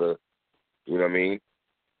together. You know what I mean?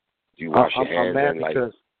 Do you wash your hands and like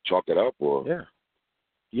chalk it up, or?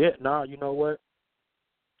 Yeah. Nah. You know what?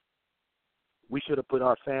 We should have put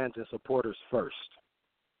our fans and supporters first.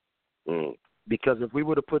 Because if we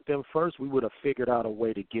would have put them first, we would have figured out a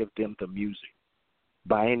way to give them the music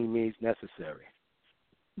by any means necessary.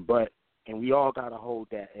 And we all got to hold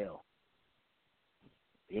that L.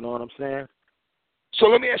 You know what I'm saying? So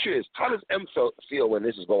let me ask you this. How does M feel when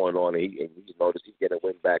this is going on and he notice he's getting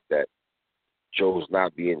wind back that Joe's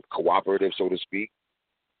not being cooperative, so to speak?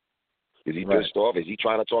 Is he pissed off? Is he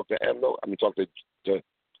trying to talk to M, though? I mean, talk to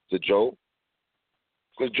Joe?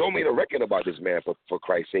 Because Joe made a record about this man, for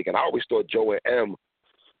Christ's sake, and I always thought Joe and M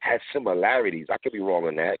had similarities. I could be wrong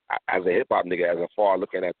on that. As a hip-hop nigga, as a far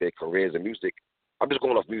looking at their careers and music, I'm just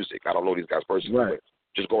going off music. I don't know these guys personally, but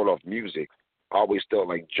just going off music, I always thought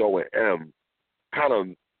like Joe and M kind of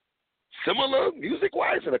similar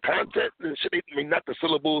music-wise in the content and shit. I mean, not the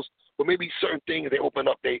syllables, but maybe certain things they open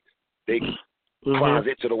up, they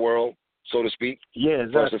closet to the world. so to speak. Yeah,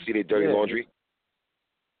 exactly. First to see their dirty laundry.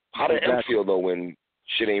 How did M feel though when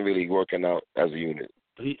shit ain't really working out as a unit?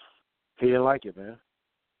 He didn't like it, man.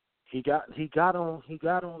 He got on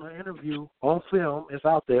an interview on film. It's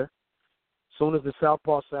out there. As soon as the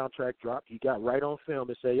Southpaw soundtrack dropped, he got right on film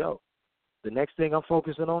and said, "Yo, the next thing I'm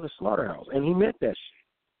focusing on is Slaughterhouse," and he meant that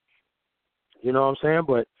shit. You know what I'm saying?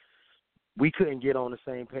 But we couldn't get on the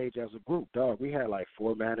same page as a group, dog. We had like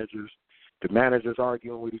 4 managers. The managers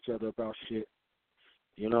arguing with each other about shit.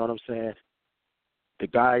 You know what I'm saying? The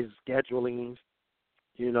guys scheduling,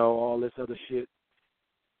 you know, all this other shit.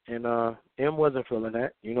 And M wasn't feeling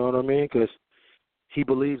that, you know what I mean? Because he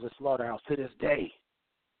believes in Slaughterhouse to this day.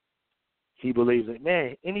 He believes it.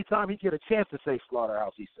 Man, anytime he get a chance to say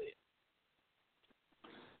Slaughterhouse, he say it.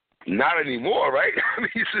 Not anymore, right? I mean,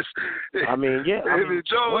 it's just. I mean, yeah.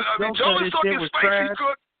 Joe was talking spicy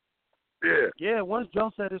cook. Yeah. Yeah, once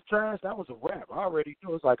Joe said it's trash, that was a wrap. I already knew.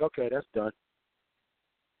 It was like, okay, that's done.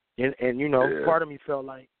 And you know, part of me felt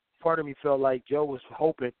like Joe was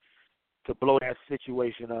hoping to blow that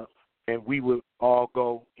situation up, and we would all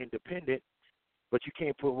go independent. But you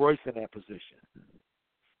can't put Royce in that position.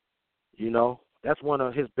 You know, that's one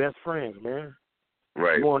of his best friends, man.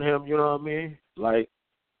 Right. You want him, you know what I mean? Like,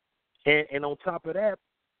 and on top of that,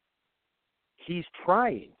 he's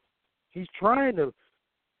trying. He's trying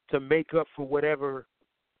to make up for whatever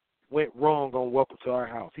went wrong on Welcome to Our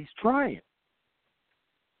House. He's trying.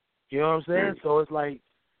 You know what I'm saying? So it's like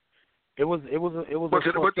it was. But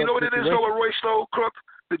you know what it is though with Royce though, Crook?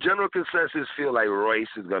 The general consensus feel like Royce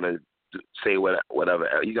is gonna say whatever.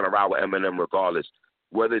 He's gonna ride with Eminem regardless,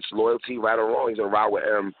 whether it's loyalty, right or wrong. He's gonna ride with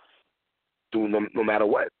M, no matter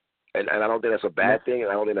what. And I don't think that's a bad thing, and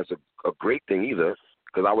I don't think that's a great thing either.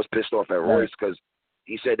 Because I was pissed off at Royce because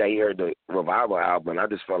he said that he heard the Revival album, and I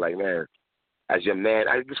just felt like, man, as your man,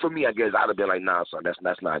 for me, I guess I'd have been like, nah, son,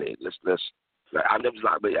 that's not it. Let's. I never,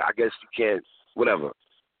 but I guess you can't, whatever.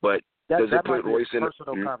 But does it put Royce in a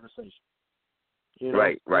personal conversation? You know,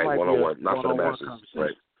 right, one-on-one, not for the masses,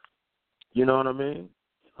 right? You know what I mean?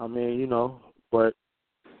 I mean, you know, but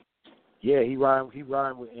yeah, he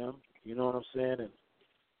riding with him. You know what I'm saying?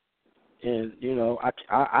 And you know,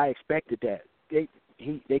 I expected that.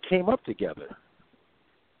 They came up together.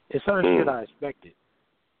 It's certain shit I expected.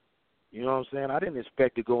 You know what I'm saying? I didn't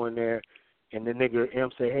expect to go in there and the nigga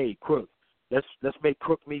M say, "Hey, Crook, let's make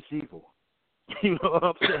Crook meets Evil." You know what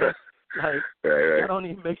I'm saying? Like that don't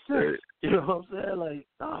even make sense. Right. You know what I'm saying? Like,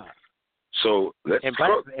 nah. So let's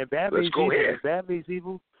go here. And Bad Meets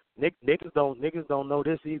Evil, niggas don't know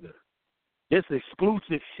this either. This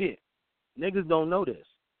exclusive shit. Niggas don't know this.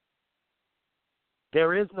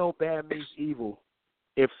 There is no Bad Meets Evil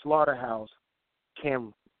if Slaughterhouse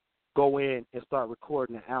can go in and start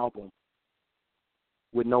recording an album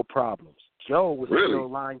with no problems. Joe was still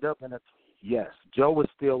lined up Joe was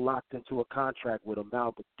still locked into a contract with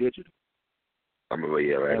Amalgam Digital. I remember,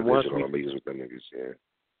 right. And with them niggas, yeah.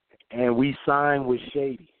 And we signed with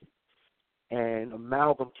Shady. And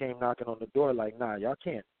Amalgam came knocking on the door like, nah, y'all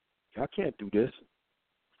can't do this.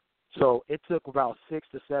 So it took about 6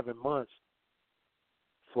 to 7 months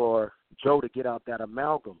for Joe to get out that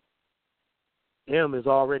Amalgam. M is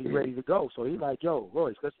already ready to go. So he's like, yo,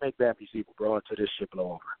 Royce, let's make Bad Meets Evil, bro, until this shit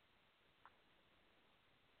blow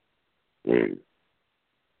over.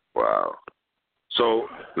 Wow. So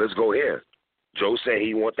let's go here. Joe said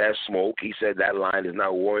he want that smoke. He said that line is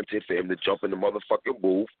not warranted for him to jump in the motherfucking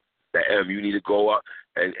booth. That M, you need to go up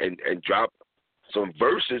and drop some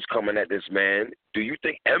verses coming at this man. Do you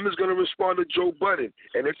think M is going to respond to Joe Budden?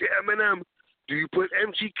 And if you're Eminem, do you put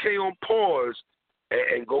MGK on pause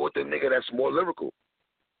and go with the nigga that's more lyrical?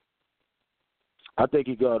 I think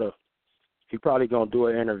he probably gonna do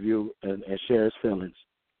an interview and share his feelings.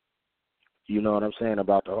 You know what I'm saying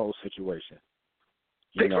about the whole situation.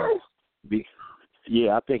 Think so?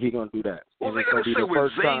 Yeah, I think he's gonna do that. What's he gonna say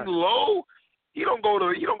with Zane Lowe? He don't go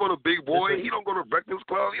to Big Boy. He don't go to Breakfast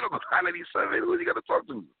Club. He don't go to High 97. Who's he gonna talk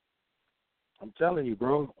to? I'm telling you,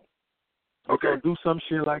 bro. He's gonna do some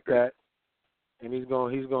shit like that, and he's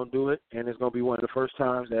gonna do it, and it's gonna be one of the first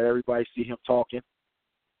times that everybody see him talking.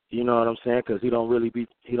 You know what I'm saying? Because he don't really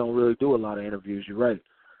do a lot of interviews. You're right.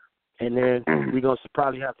 And then we're gonna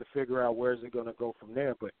probably have to figure out where's it gonna go from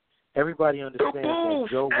there. But everybody understands that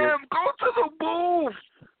Joe will go to the booth.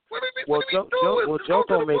 What is he doing? Joe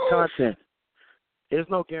gonna make content. There's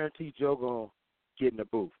no guarantee Joe gonna get in the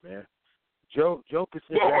booth, man. Joe could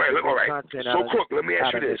sit back and make content out of Crook, let me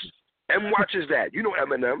ask you this. M watches that. You know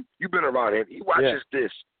Eminem. You've been around him. He watches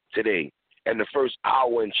this today, and the first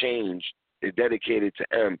hour and change is dedicated to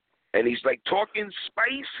M. And he's like talking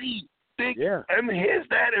spicy. Think M hears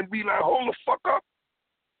that and be like, hold the fuck up.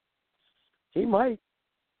 He might.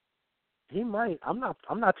 I'm not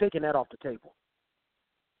taking that off the table.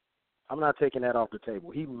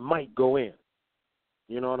 He might go in.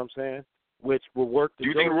 You know what I'm saying? Which will work. Do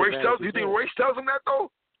you think Royce tells him that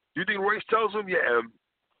though? Do you think Royce tells him, yeah, you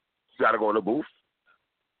gotta go in the booth?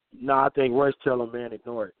 No, I think Royce tell him, man,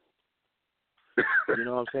 ignore it. You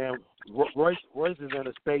know what I'm saying? Royce is in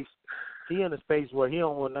a space. He in a space where he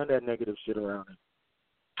don't want none of that negative shit around him.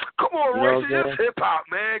 Come on, Royce. It's hip hop,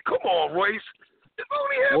 man. Come on, Royce. It's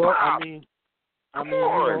only hip hop. I mean, you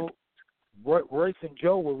know, Royce and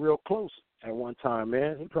Joe were real close at one time,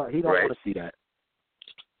 man. He don't want to see that.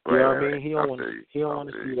 You know what I mean? He don't want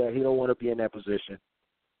to see that. He don't want to be in that position.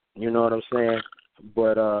 You know what I'm saying?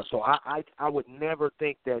 But so I would never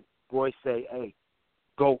think that Royce say, "Hey,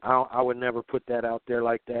 go." I would never put that out there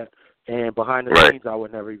like that. And behind the scenes, I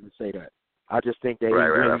would never even say that. I just think that he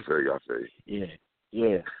really, I feel you.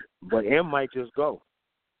 Yeah. But M might just go.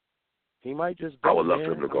 He might just go. I would love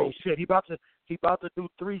for him to go. I mean, shit, he about to do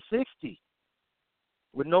 360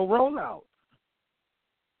 with no rollout.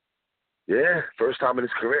 Yeah, first time in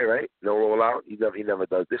his career, right? No rollout. He never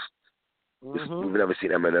does this. Mm-hmm. We've never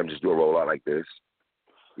seen Eminem just do a rollout like this.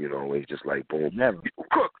 You know, he's just like boom. Never.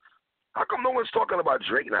 Cook, how come no one's talking about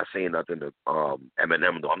Drake not saying nothing to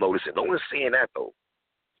Eminem though? I'm noticing no one's saying that though.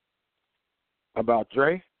 About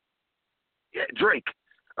Dre? Yeah, Drake.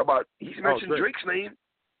 He's mentioned Drake's name,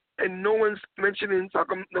 and no one's mentioning. How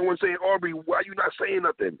come no one's saying Aubrey? Why are you not saying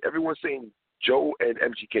nothing? Everyone's saying Joe and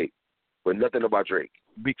MGK, but nothing about Drake.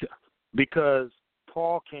 Because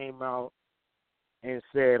Paul came out and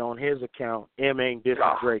said on his account, M ain't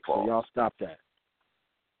dissing Drake, so y'all stop that.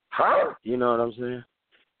 Huh? You know what I'm saying?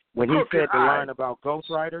 When he said the line about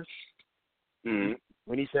ghostwriters, mm-hmm.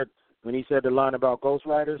 when he said the line about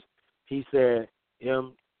ghostwriters, he said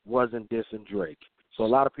M wasn't dissing Drake. So a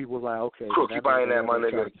lot of people were like, okay. Cook, you buying that, my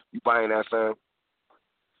nigga? You buying that, Sam?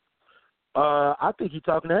 I think he's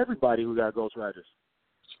talking to everybody who got ghostwriters.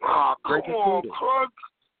 Oh, come on, Cook.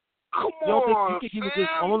 Come on, you think he was just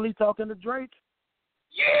only talking to Drake?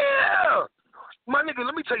 Yeah. My nigga,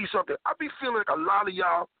 let me tell you something. I be feeling like a lot of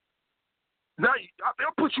y'all. Now,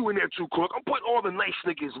 I'll put you in there too, Cook. I'm putting all the nice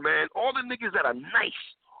niggas, man. All the niggas that are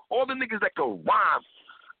nice. All the niggas that can rhyme.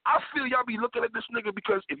 I feel y'all be looking at this nigga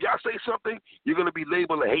because if y'all say something, you're going to be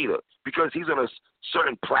labeled a hater because he's on a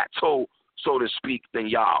certain plateau, so to speak, than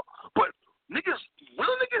y'all. But niggas,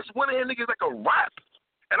 real niggas want to hear niggas that can rap.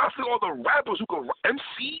 And I feel all the rappers who can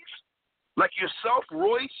MCs, like yourself,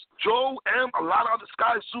 Royce, Joe, M, a lot of other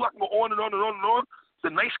guys too. I can go on and on and on and on. The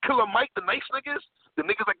nice Killer Mike, the nice niggas, the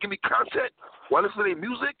niggas that give me content while listening to their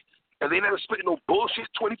music, and they never spitting no bullshit,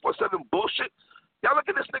 24/7 bullshit. Y'all look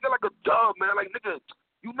at this nigga like a dub, man. Like, nigga,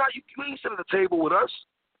 you ain't sitting at the table with us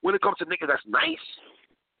when it comes to niggas that's nice.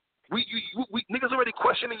 We niggas already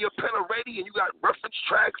questioning your pen already, and you got reference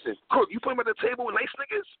tracks and Cook. You put him at the table with nice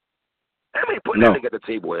niggas? M ain't putting that nigga at the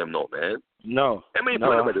table with him, no, man. No. M ain't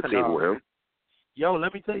putting him at the table with him. Yo,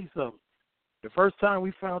 let me tell you something. The first time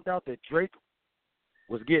we found out that Drake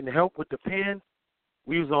was getting help with the pen,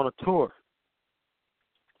 we was on a tour.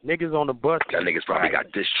 Niggas on the bus. That niggas probably got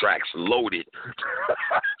diss tracks loaded.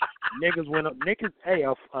 Niggas went up. Hey,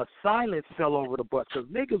 a silence fell over the bus because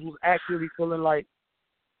niggas was actually feeling like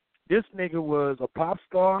this nigga was a pop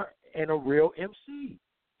star and a real MC.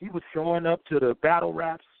 He was showing up to the battle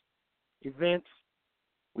raps events.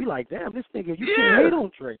 We like, damn, this nigga, you can't hate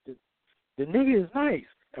on Drake. The nigga is nice.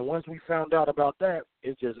 And once we found out about that,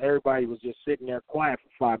 it's just everybody was just sitting there quiet for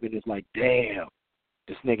 5 minutes like, damn,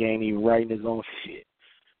 this nigga ain't even writing his own shit.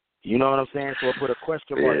 You know what I'm saying? So I put a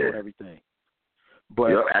question mark on everything.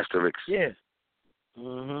 But asterisk. Yeah.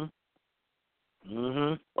 Wow.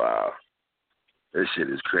 This shit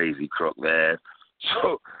is crazy, Crook, man.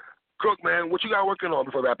 So, Crook, man, what you got working on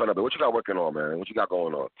before wrapping up? What you got working on, man? What you got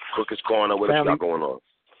going on? Crook's Corner, what you got going on?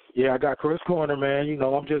 Yeah, I got Crook's Corner, man. You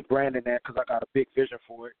know, I'm just branding that because I got a big vision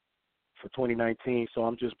for it for 2019. So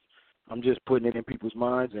I'm just putting it in people's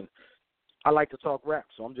minds, and I like to talk rap,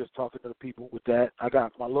 so I'm just talking to the people with that. I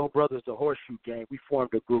got my little brother's the Horseshoe Gang. We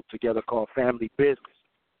formed a group together called Family Business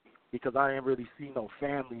because I didn't really see no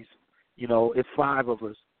families. You know, it's 5 of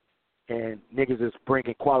us, and niggas is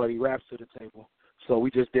bringing quality raps to the table. So we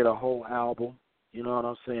just did a whole album, you know what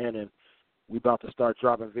I'm saying, and we about to start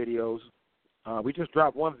dropping videos. We just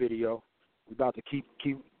dropped one video. We about to keep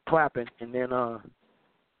clapping, and then I'm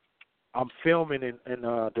filming and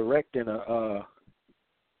directing a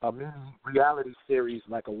mini reality series,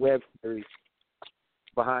 like a web series,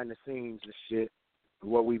 behind the scenes and shit,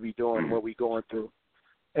 what we be doing, what we going through,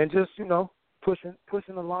 and just, you know, pushing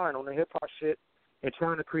the line on the hip hop shit and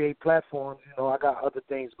trying to create platforms. You know, I got other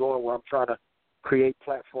things going where I'm trying to create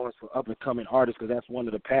platforms for up-and-coming artists, because that's one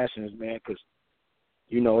of the passions, man, because,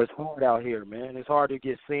 you know, it's hard out here, man. It's hard to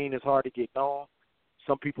get seen. It's hard to get known.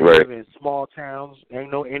 Some people live in small towns.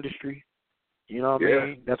 Ain't no industry. You know what I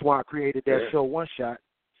mean? That's why I created that show, One Shot,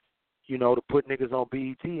 you know, to put niggas on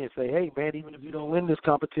BET and say, hey, man, even if you don't win this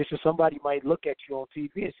competition, somebody might look at you on TV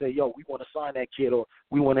and say, yo, we want to sign that kid, or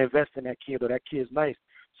we want to invest in that kid, or that kid's nice.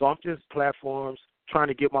 So I'm just platforms trying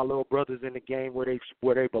to get my little brothers in the game where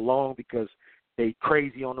they belong, because they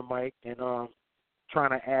crazy on the mic, and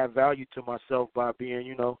trying to add value to myself by being,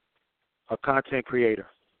 you know, a content creator.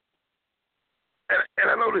 And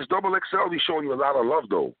I know this Double XL be showing you a lot of love,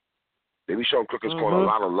 though. They be showing Crooked Squad a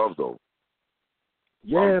lot of love, though.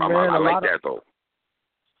 Yeah, man. I like that, though.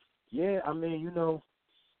 Yeah, I mean, you know,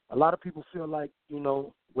 a lot of people feel like, you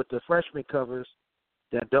know, with the freshman covers,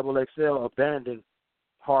 that Double XL abandoned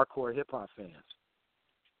hardcore hip-hop fans.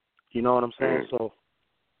 You know what I'm saying? So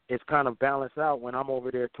it's kind of balanced out when I'm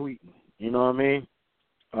over there tweeting. You know what I mean?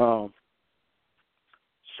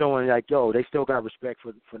 Showing like, yo, they still got respect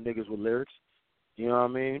for niggas with lyrics. You know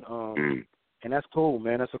what I mean? And that's cool,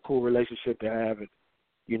 man. That's a cool relationship to have. And,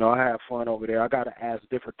 you know, I have fun over there. I got to ask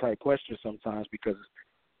different type questions sometimes because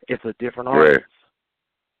it's a different audience.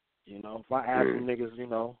 You know, if I ask them niggas, you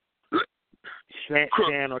know,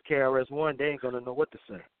 Shan or KRS-One, they ain't going to know what to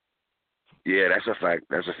say. Yeah, that's a fact.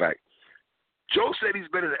 That's a fact. Joe said he's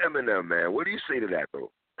better than Eminem, man. What do you say to that,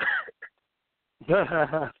 though?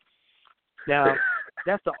 Now,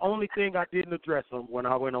 that's the only thing I didn't address him when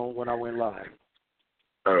I went live.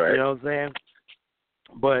 All right. You know what I'm saying?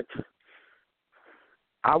 But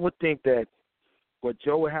I would think that what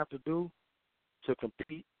Joe would have to do to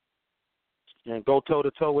compete and go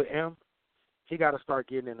toe-to-toe with M, he got to start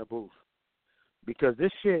getting in the booth. Because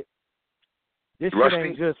this shit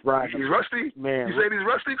ain't just riding. He's rusty? Man. You said he's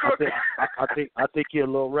rusty, Crook? I think he's a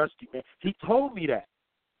little rusty, man. He told me that.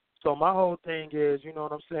 So my whole thing is, you know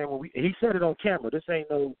what I'm saying? He said it on camera. This ain't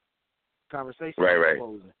no conversation. Right.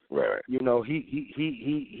 You know,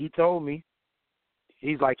 he told me.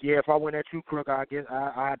 He's like, yeah, if I went at you, Crook, I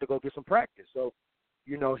had to go get some practice. So,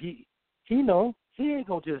 you know, he know he ain't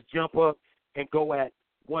gonna just jump up and go at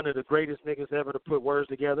one of the greatest niggas ever to put words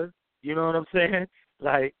together. You know what I'm saying?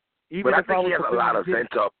 Like, even but if I think he has a lot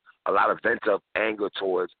of pent up anger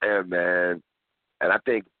towards M, man. And I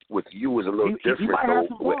think with you is a little different though.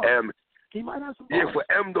 With M, he might have some yeah, balls.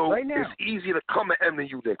 for M though, right now. it's easier to come at M than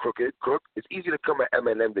you than Crook. It's easier to come at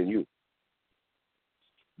Eminem than you.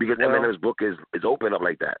 Because Eminem's book is open up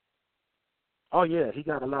like that. Oh yeah, he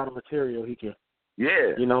got a lot of material he can.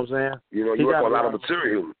 Yeah. You know what I'm saying? You know, you work on a lot of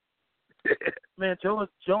material. Man, Joe is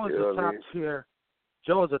a top tier.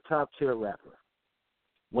 Joe is a top tier rapper.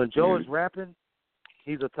 When Joe is rapping,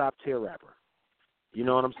 he's a top tier rapper. You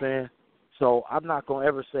know what I'm saying? So I'm not gonna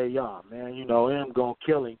ever say, y'all, man, you know, I'm gonna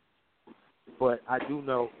kill him. But I do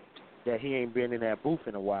know that he ain't been in that booth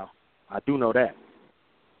in a while. I do know that.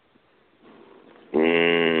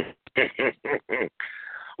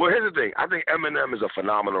 Well, here's the thing. I think Eminem is a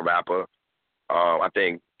phenomenal rapper. I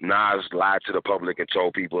think Nas lied to the public and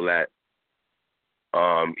told people that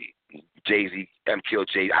Jay-Z, M killed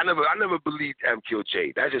Jay. I never believed M killed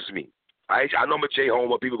Jay. That's just me. I know I'm a Jay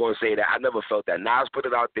homer. People going to say that. I never felt that. Nas put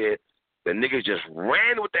it out there. The niggas just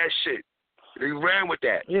ran with that shit. They ran with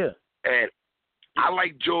that. Yeah. And I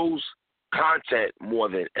like Joe's content more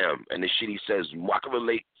than M. And the shit he says, I can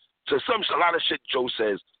relate to a lot of shit Joe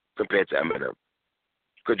says compared to Eminem.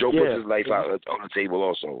 Because Joe puts his life out on the table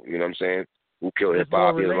also. You know what I'm saying? Who killed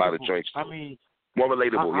hip-hop. He has a lot of joints. I mean, more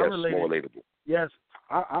relatable, more relatable. Yes,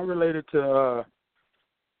 I related to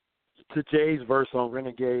Jay's verse on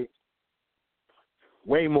Renegade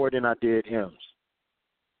way more than I did M's.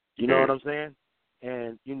 You know what I'm saying?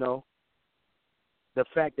 And, you know, the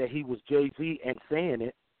fact that he was Jay-Z and saying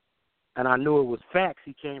it, and I knew it was facts.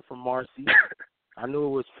 He came from Marcy. I knew it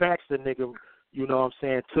was facts. The nigga, you know what I'm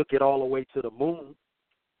saying, took it all the way to the moon.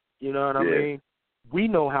 You know what I mean? We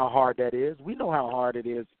know how hard that is. We know how hard it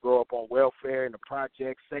is to grow up on welfare in the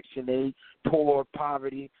projects, Section 8, poor,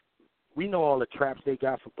 poverty. We know all the traps they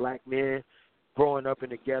got for black men growing up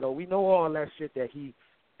in the ghetto. We know all that shit that he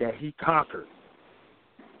conquered.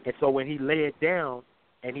 And so when he lay it down,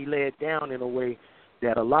 and he lay it down in a way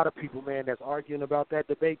that a lot of people, man, that's arguing about that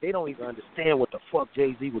debate, they don't even understand what the fuck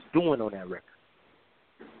Jay-Z was doing on that record.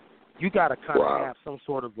 You got to kind of have some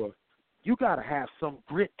sort of you got to have some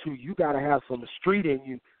grit to you. You got to have some street in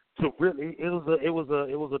you to really. It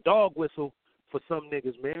was a dog whistle for some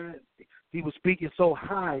niggas, man. He was speaking so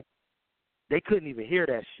high, they couldn't even hear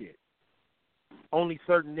that shit. Only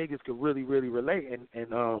certain niggas could really, really relate, and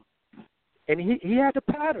he had the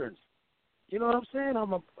patterns. You know what I'm saying?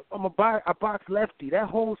 I'm a box lefty. That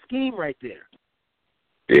whole scheme right there.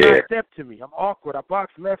 Yeah. Not step to me. I'm awkward. I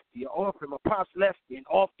box lefty. I often my pops lefty, and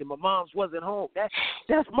often my mom's wasn't home. That's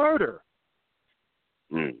murder.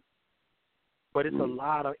 Mm. But it's a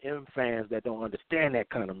lot of M fans that don't understand that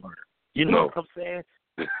kind of murder. You know what I'm saying?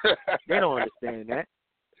 They don't understand that.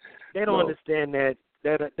 They don't understand that.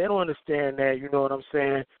 They don't understand that. You know what I'm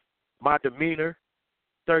saying? My demeanor,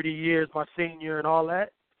 30 years, my senior, and all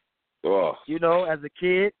that. Oh. You know, as a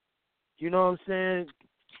kid, you know what I'm saying?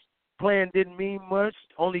 Playing didn't mean much,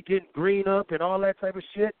 only getting green up and all that type of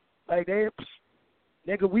shit. Like,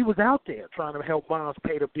 nigga, we was out there trying to help moms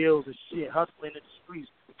pay the bills and shit, hustling in the streets,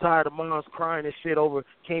 tired of moms crying and shit over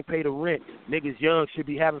can't pay the rent. Niggas young should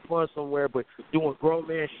be having fun somewhere, but doing grown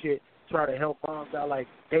man shit, try to help moms out. Like,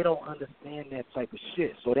 they don't understand that type of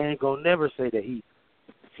shit, so they ain't gonna never say that he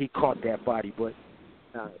caught that body. But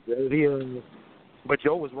but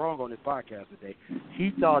Joe was wrong on his podcast today. He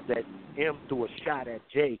thought that M threw a shot at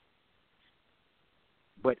Jay.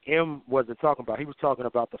 But M wasn't talking about. He was talking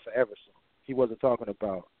about the Forever song. He wasn't talking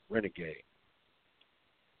about Renegade.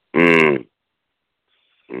 I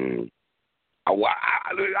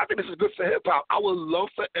think this is good for hip hop. I would love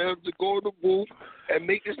for M to go in the booth and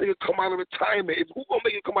make this nigga come out of retirement. Who gonna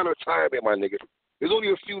make him come out of retirement, my nigga? There's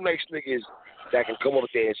only a few nice niggas that can come up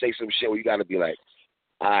there and say some shit where you gotta be like,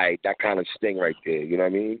 all right, that kind of sting right there. You know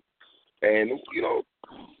what I mean? And you know,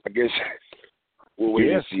 I guess we'll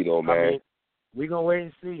wait and see, though, man. I mean, we gonna wait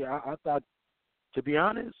and see. I thought, to be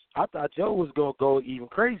honest, I thought Joe was gonna go even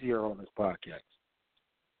crazier on this podcast.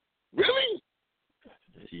 Really?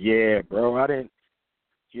 Yeah, bro. I didn't.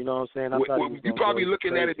 You know what I'm saying? I thought he was you probably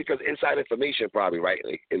looking at it because inside information, probably, right?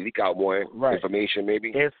 Like, it leak out more information,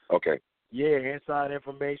 maybe. Okay. Yeah, inside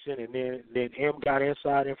information, and then M got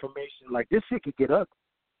inside information. Like, this shit could get ugly.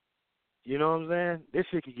 You know what I'm saying? This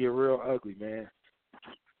shit could get real ugly, man.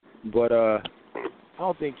 But I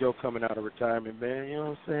don't think Joe coming out of retirement, man. You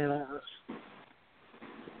know what I'm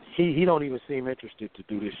saying? He don't even seem interested to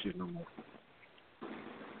do this shit no more.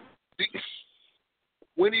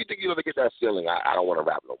 When do you think you're going to get that feeling? I don't want to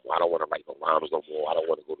rap no more. I don't want to write no rhymes no more. I don't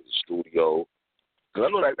want to go to the studio. Because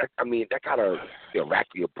I know that kind of rack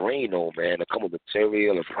your brain, though, man, to come with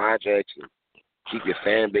material and projects and keep your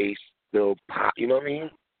fan base still pop. You know what I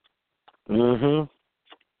mean? Mm-hmm.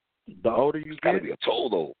 The older you get. Got to be a toll,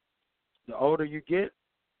 though. The older you get,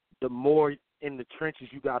 the more in the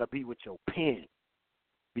trenches you got to be with your pen.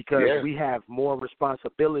 Because we have more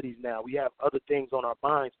responsibilities now. We have other things on our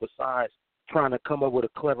minds besides trying to come up with a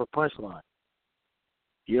clever punchline.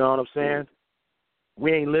 You know what I'm saying?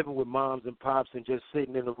 We ain't living with moms and pops and just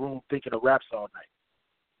sitting in the room thinking of raps all night.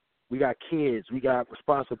 We got kids. We got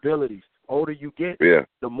responsibilities. Older you get,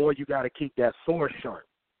 the more you got to keep that sword sharp.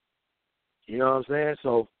 You know what I'm saying?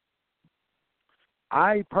 So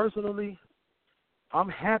I personally, I'm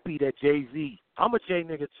happy that Jay-Z, I'm a Jay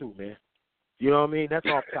nigga too, man. You know what I mean? That's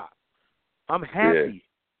off top. I'm happy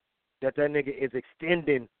that nigga is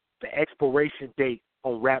extending the expiration date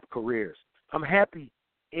on rap careers. I'm happy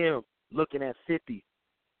him looking at 50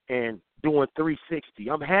 and doing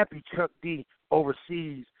 360. I'm happy Chuck D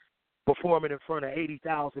overseas performing in front of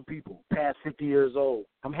 80,000 people past 50 years old.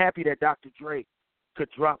 I'm happy that Dr. Dre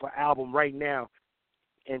could drop an album right now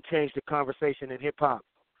and change the conversation in hip-hop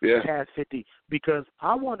past 50 because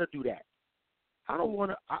I want to do that. I don't want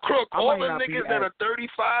to. Crook, all the niggas that are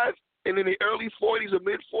 35 and in the early 40s or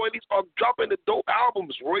mid-40s are dropping the dope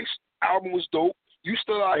albums. Royce's album was dope. You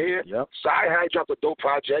still out here. Yep. Sci-Hi dropped a dope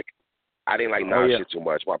project. I didn't like Nas shit too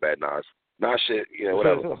much. My bad, Nas. Nas shit,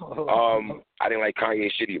 whatever. I didn't like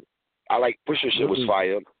Kanye's shit either. I like Pusha shit was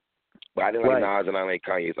fire, but I didn't like Nas and I didn't like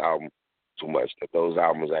Kanye's album too much. Those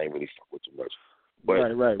albums I ain't really fuck with too much. But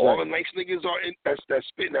all the nice niggas are in that's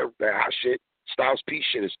spitting that hot shit. Styles P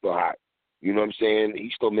shit is still hot. You know what I'm saying?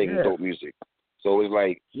 He's still making dope music. So it's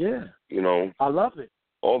like, I love it.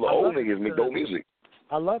 All the old niggas make dope music.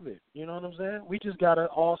 I love it. You know what I'm saying? We just got to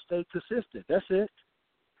all stay consistent. That's it.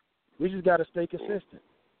 We just got to stay consistent.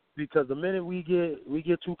 Because the minute we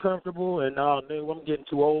get too comfortable and I'm getting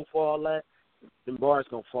too old for all that, them bars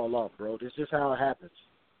going to fall off, bro. This is just how it happens.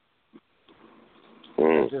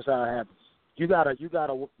 It's just how it happens. You gotta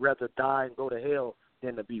rather die and go to hell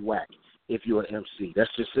than to be whack if you're an MC. That's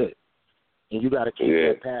just it. And you got to keep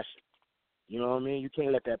that passion. You know what I mean? You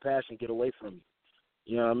can't let that passion get away from you.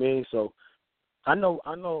 You know what I mean? So I know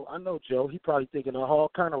Joe. He probably thinking of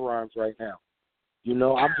all kind of rhymes right now. You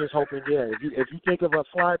know, I'm just hoping, if you think of a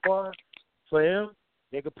fly bar for him,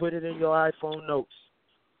 they can put it in your iPhone notes.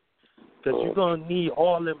 Because you're going to need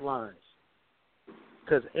all them lines.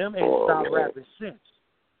 Because M ain't stopped rapping since.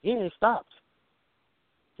 He ain't stopped.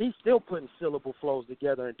 He's still putting syllable flows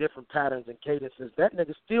together in different patterns and cadences. That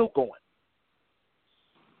nigga's still going.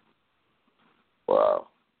 Wow.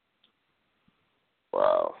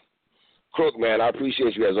 Crook, man, I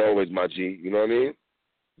appreciate you as always, my G. You know what I mean?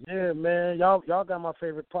 Yeah, man. Y'all got my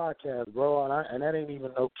favorite podcast, bro, and that ain't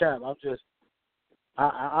even no cap. I'm just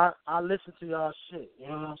I listen to y'all shit. You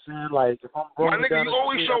know what I'm saying? Like if I'm my nigga, you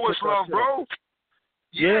always show us love, bro.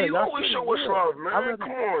 Yeah, you always show us love, man. Come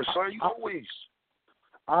on, son. You always.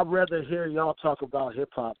 I'd rather hear y'all talk about hip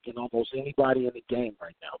hop than almost anybody in the game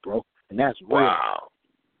right now, bro. And that's real. Wow.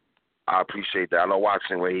 I appreciate that. I know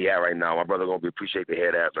Watson where he at right now. My brother gonna appreciate to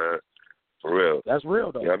hear that, man. For real. That's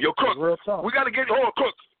real though. Yeah. Yo, Cook, real talk. we gotta get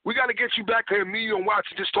Cook. We gotta get you back here, me and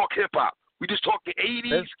Watson just talk hip hop. We just talk the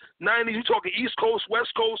 80s, 90s. We talking East Coast,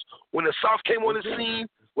 West Coast. When the South came on the scene,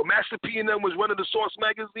 when Master P and them was running the Source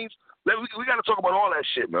magazines, we got to talk about all that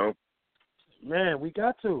shit, man. Man, we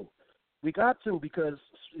got to because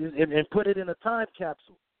and put it in a time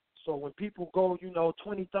capsule. So when people go,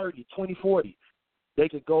 2030, 2040, they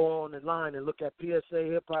could go on the line and look at PSA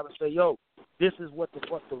hip hop and say, "Yo, this is what the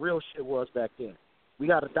real shit was back then." We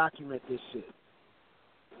got to document this shit.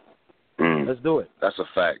 Let's do it. That's a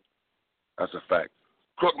fact.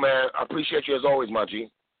 Crook, man, I appreciate you as always, my G.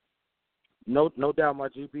 No doubt, my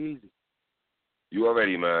G. Be easy. You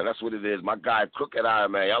already, man. That's what it is. My guy, Crooked Eye,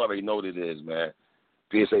 man. Y'all already know what it is, man.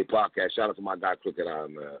 PSA Podcast. Shout out to my guy, Crooked Eye,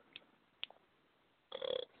 man.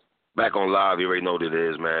 Back on live, you already know what it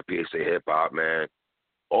is, man. PSA Hip Hop, man.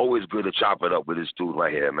 Always good to chop it up with this dude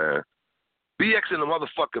right here, man. BX in the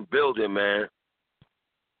motherfucking building, man.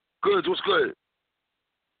 Goods, what's good?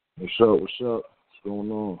 What's up? What's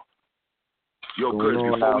going on? Yo, Goods,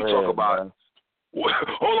 before we talk about it.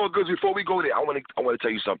 Hold on, Goods, before we go there, I want to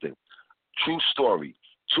tell you something. True story.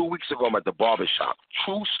 2 weeks ago, I'm at the barbershop.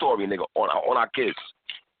 True story, nigga, on our kids.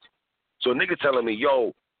 So a nigga telling me,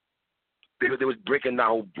 yo, they was breaking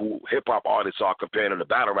down who hip-hop artists are comparing them to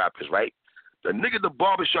battle rappers, right? The nigga at the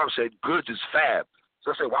barbershop said Goods is Fab.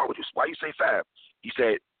 So I said, why you say Fab? He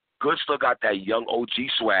said, Goods still got that young OG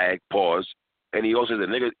swag, pause, and he also said the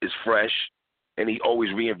nigga is fresh, and he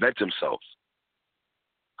always reinvents himself.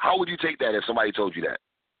 How would you take that if somebody told you that?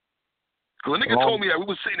 Because a nigga told me that, we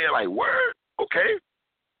was sitting there like, word? Okay.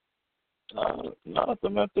 I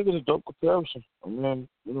think it's a dope comparison. I mean,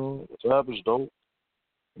 Fab is dope.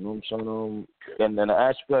 You know what I'm saying? And then the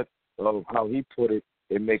aspect of how he put it,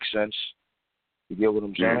 it makes sense. You get what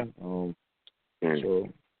I'm saying? So,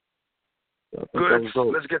 good.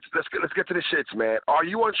 Let's get to the shits, man. Are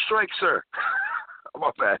you on strike, sir?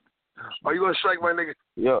 My bad. Are you on strike, my nigga?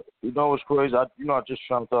 Yeah. You know what's crazy? I just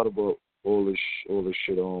found out about all this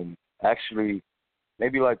shit. Actually,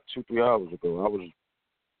 maybe like 2-3 hours ago, I was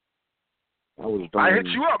done. I hit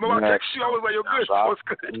you up. Remember, I texted you. I was like, "Yo, good. What's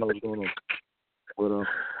good?" You know what's going on. But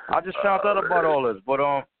I just found out about all this. But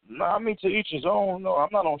I mean, to each his own. No, I'm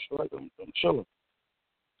not on strike. I'm chilling.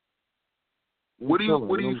 What do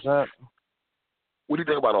you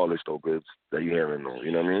think about all this though, Goods, that you're hearing though?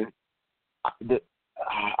 You know what I mean?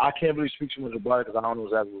 I can't really speak too much about it because I don't know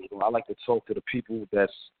exactly what's going on. I like to talk to the people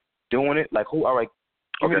that's doing it. Like who? All right,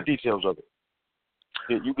 give me the details of it.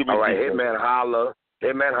 You give me. All right, Hitman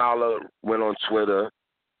Holla went on Twitter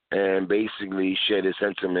and basically shared his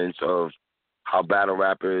sentiments of how battle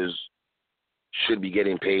rappers should be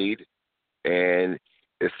getting paid, and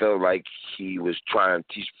it felt like he's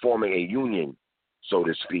forming a union, so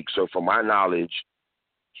to speak. So from my knowledge,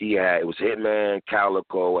 it was Hitman,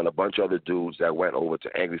 Calico, and a bunch of other dudes that went over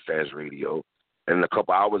to Angry Fans Radio. And a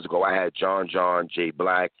couple hours ago, I had John, Jay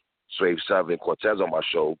Black, Swave 7, Cortez on my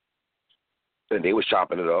show, and they was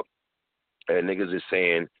chopping it up. And niggas is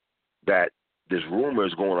saying that there's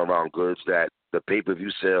rumors going around, Goods, that the pay-per-view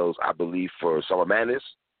sales, I believe, for Summer Madness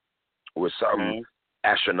was something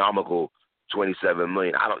astronomical, 27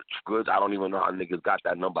 million. I don't even know how niggas got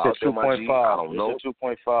that number out there, my G. I don't know.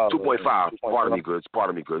 2.5. 2.5. Pardon me, Goods.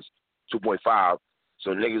 2.5. So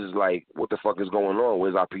niggas is like, what the fuck is going on?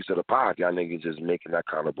 Where's our piece of the pie? Y'all niggas just making that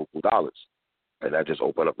kind of buku dollars. And that just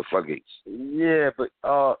opened up the floodgates. Yeah, but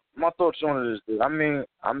my thoughts on it is this. I mean,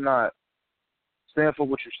 I'm not stand for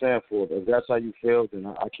what you stand for. If that's how you feel, then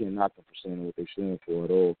I can't knock them for saying what they stand for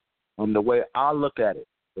at all. The way I look at it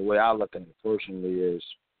personally is,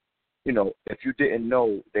 if you didn't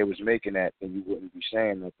know they was making that, then you wouldn't be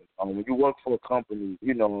saying nothing. When you work for a company,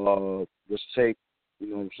 let's take,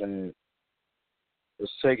 let's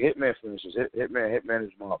take Hitman for instance. Hitman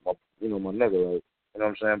is my my nigga, right? You know what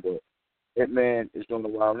I'm saying? But Hitman is doing the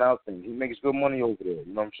Wild Out thing. He makes good money over there. You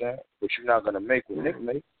know what I'm saying? But you're not gonna make what Nick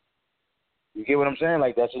make. You get what I'm saying?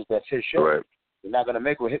 Like that's his show. Right. You're not gonna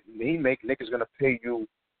make what he make. Nick is gonna pay you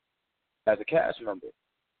as a cast member.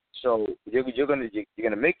 So you're gonna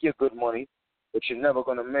make your good money, but you're never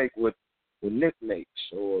gonna make what Nick makes,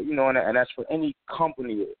 or and that's for any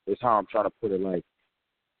company. Is how I'm trying to put it. Like,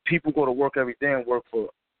 people go to work every day and work for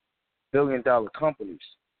billion-dollar companies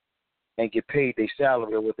and get paid their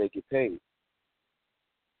salary or what they get paid.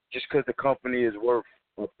 Just because the company is worth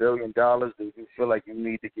 $1 billion, do you feel like you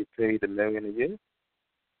need to get paid $1 million a year?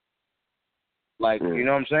 Like, you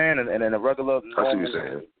know what I'm saying? And in a regular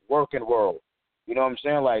normal working world, you know what I'm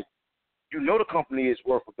saying? Like, the company is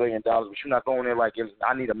worth $1 billion, but you're not going there like,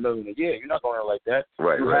 I need $1 million a year. You're not going there like that.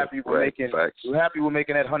 Right, you're happy with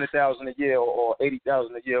making that $100,000 a year or $80,000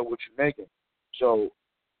 a year, what you're making. So,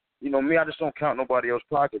 me, I just don't count nobody else's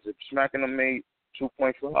pockets. If Smacking them made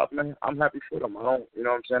 2.5, man, I'm happy for them. I don't, you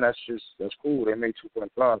know what I'm saying? That's cool. They made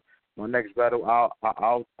 2.5. My next battle,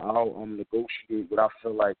 I'll negotiate what I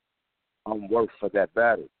feel like I'm worth for that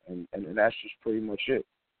battle, and that's just pretty much it.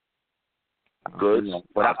 Good.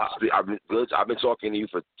 I've been talking to you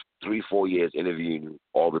for 3-4 years, interviewing you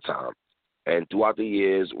all the time, and throughout the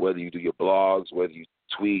years, whether you do your blogs, whether you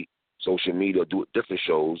tweet, social media, or do different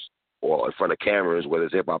shows, or in front of cameras, whether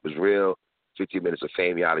it's Hip Hop Is Real, 15 Minutes of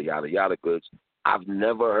Fame, yada yada yada, goods. I've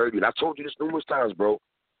never heard you, and I've told you this numerous times, bro.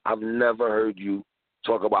 I've never heard you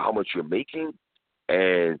talk about how much you're making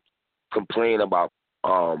and complain about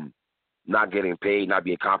not getting paid, not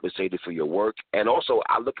being compensated for your work. And also,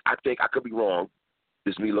 I think I could be wrong.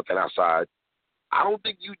 This is me looking outside. I don't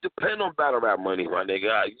think you depend on battle rap money, my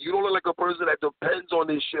nigga. You don't look like a person that depends on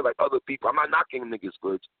this shit like other people. I'm not knocking niggas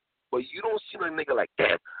goods, but you don't seem like a nigga like,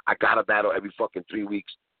 damn, I gotta battle every fucking 3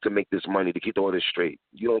 weeks to make this money, to keep all this straight.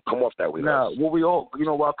 You don't come off that way. Nah, what we all, you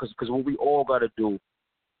know why? Because what we all got to do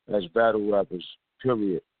as battle rappers,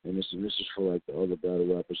 period, and this is for like the other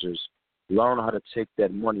battle rappers, is learn how to take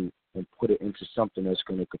that money and put it into something that's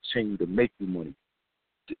going to continue to make you money.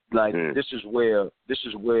 Like, this is where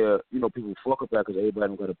people fuck up at, because everybody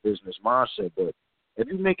don't got a business mindset. But if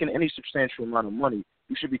you're making any substantial amount of money,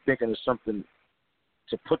 you should be thinking of something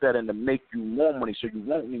to put that in to make you more money, so you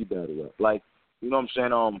won't need battle rap. Like, you know what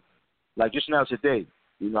I'm saying? Like just now today,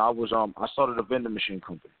 I started a vending machine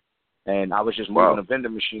company, and I was just moving a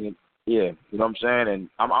vending machine. Yeah, you know what I'm saying? And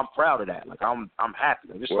I'm proud of that. Like, I'm happy.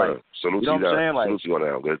 Like, just like, salute you know what I'm saying? Like, salute you on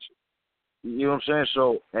that, good. You know what I'm saying? So,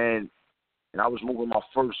 and I was moving my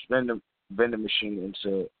first vending machine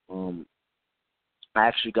into. I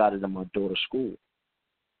actually got it in my daughter's school.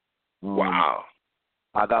 Wow.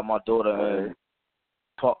 I got my daughter in.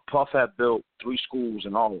 Puff had built 3 schools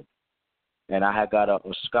in all, and I had got a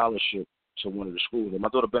scholarship to one of the schools. And my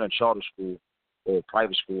daughter been in charter school or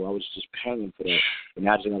private school. I was just paying for that, and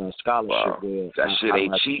I just got a scholarship. Where that shit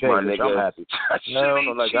ain't cheap, my nigga. I'm happy.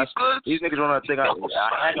 No, like that's these niggas don't think I'm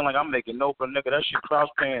acting like I'm making no, but nigga, that shit I was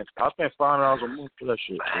paying $500 a month for that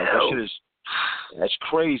shit. Like, that shit that's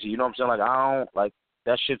crazy. You know what I'm saying? Like, I don't like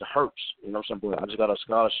that shit hurts. You know what I'm saying? But I just got a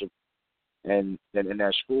scholarship. And then in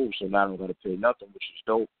that school, so now I don't got to pay nothing, which is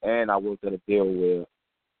dope. And I worked at a deal where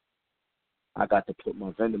I got to put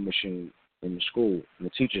my vending machine in the school, in the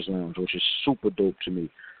teacher's lounge, which is super dope to me.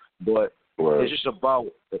 But it's just about,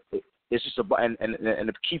 and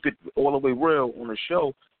to keep it all the way real on the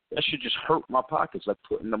show, that should just hurt my pockets, like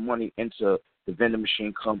putting the money into the vending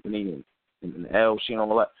machine company and the LC and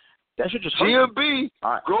all that. That should just hurt. GMB,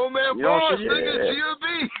 grown man boss, nigga,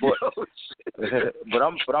 GMB.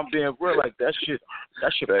 But I'm being real. Like, that shit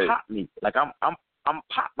pop me. Like, I'm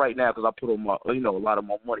popped right now because I put on my, a lot of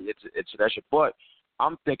my money into that shit. But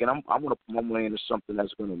I'm thinking I'm gonna put my money into something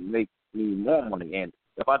that's gonna make me more money. And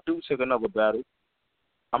if I do take another battle,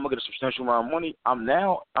 I'm gonna get a substantial amount of money. I'm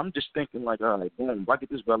just thinking like, all right, boom, if I get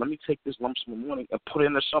this battle, let me take this lump sum of money and put it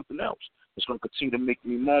into something else that's gonna continue to make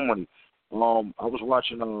me more money. I was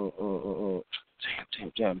watching not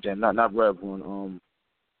Rev One.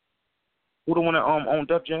 Who the one that owned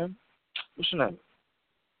Def Jam? What's your name?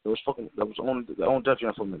 That owned Def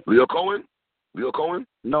Jam for a minute. Leo Cohen?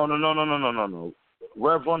 No.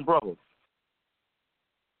 Rev One brother.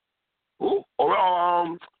 Who?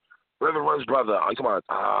 Reverend Run's brother. Come on.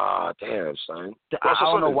 Damn, son. I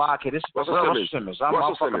don't know why. Okay, this Russell Simmons.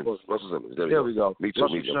 Russell Simmons. There we go. Me too.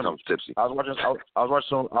 I'm tipsy. I was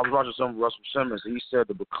watching some Russell Simmons. He said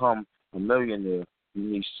to become a millionaire, you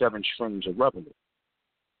need 7 streams of revenue.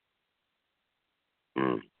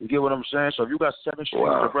 You get what I'm saying? So if you got 7 streams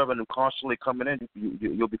of revenue constantly coming in,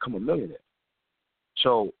 you'll become a millionaire.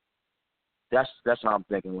 So that's how I'm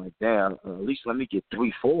thinking. Like, damn, at least let me get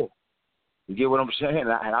 3-4. You get what I'm saying?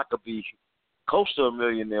 And I could be close to a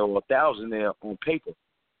millionaire or a thousandaire on paper.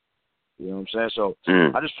 You know what I'm saying? So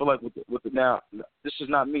I just feel like with the now, this is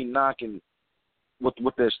not me knocking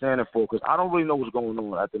what they're standing for, because I don't really know what's going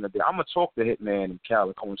on at the end of the day. I'm gonna talk to Hitman and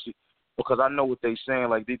Calico and see, because I know what they saying.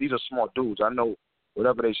 Like these are smart dudes. I know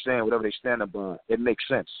whatever they saying, whatever they standing by, it makes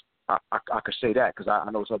sense. I could say that because I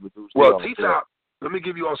know some of the dudes. Well, T-Top, let me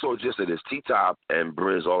give you also a gist of this. T-Top and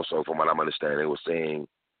Briz also, from what I'm understanding, they were saying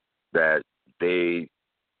that they're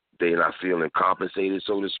not feeling compensated,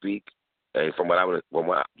 so to speak. And from what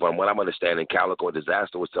I'm understanding, Calico and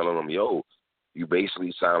Disaster was telling them, yo, you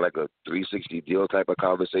basically sound like a 360 deal type of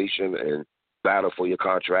conversation and battle for your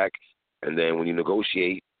contract. And then when you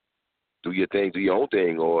negotiate, do your thing, do your own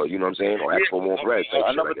thing, or, you know what I'm saying, or ask for more bread.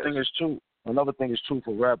 Another thing is too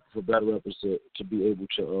for battle rappers to be able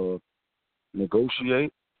to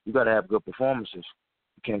negotiate. You got to have good performances.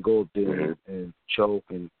 You can't go up there and choke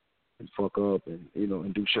and fuck up and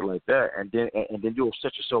and do shit like that, and then you'll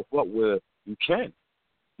set yourself up where you can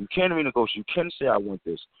renegotiate. You can say I want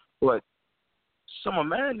this, but Summer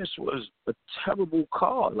Madness was a terrible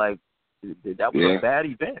call. Like that was a bad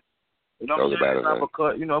event. You know what I'm saying?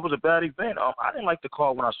 It was a bad event. I didn't like the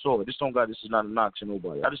call when I saw it. This is not a knock to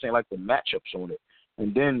nobody. I just didn't like the matchups on it,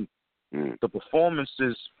 and then the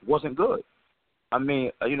performances wasn't good. I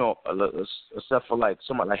mean, except for like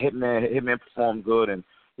somebody like Hitman performed good, and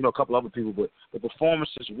a couple other people, but the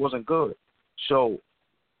performances wasn't good. So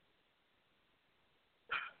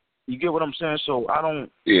you get what I'm saying? So I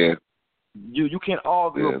don't. Yeah. You can't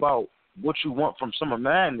argue about what you want from Summer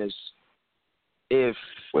Madness if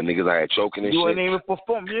when niggas are choking and you shit. ain't even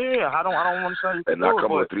perform. Yeah, I don't understand. You and not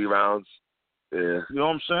come with 3 rounds. Yeah. You know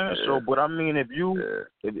what I'm saying? Yeah. So, but I mean, if you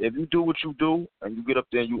do what you do and you get up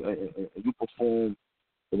there and you perform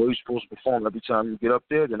the way you're supposed to perform every time you get up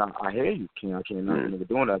there, then I hear you. I can't not nigga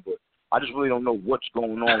doing that, but I just really don't know what's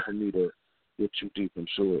going on for me to get too deep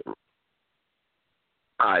into it.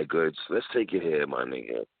 All right, Goods. Let's take it here, my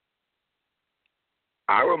nigga.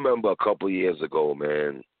 I remember a couple years ago,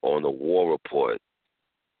 man, on the War Report,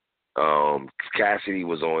 Cassidy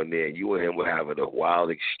was on there. You and him were having a wild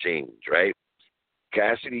exchange, right?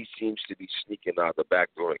 Cassidy seems to be sneaking out the back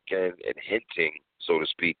door again and hinting, so to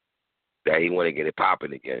speak, that he want to get it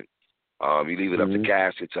popping again. You leave it up to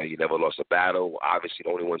Cass to tell you never lost a battle. Obviously,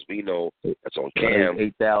 the only ones we know that's on Cam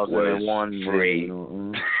 8,001 free.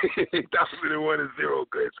 8,001 is 0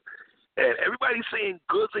 Goods. And everybody's saying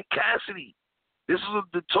Goods and Cassidy. This is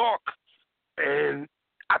the talk. And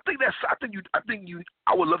I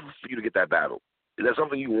would love for you to get that battle. Is that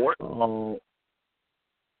something you want?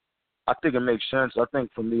 I think it makes sense. I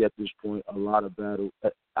think for me at this point, I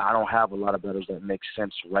don't have a lot of battles that make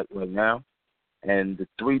sense right now. And the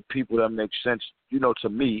 3 people that make sense, to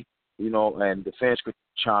me, and the fans could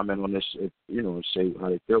chime in on this, and say how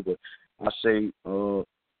they feel, but I say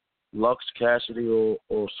Lux, Cassidy,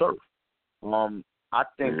 or Surf. I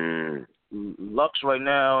think Lux right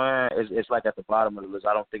now is like at the bottom of the list.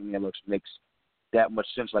 I don't think me and Lux makes that much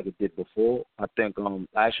sense like it did before. I think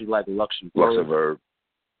I actually like Lux and Verb.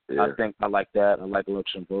 Yeah. I think I like that. I like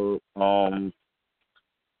Lux and Verb.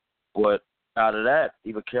 But out of that,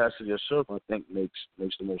 either Cassidy or Surf, I think makes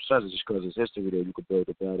the most sense. Just because it's history there, you could build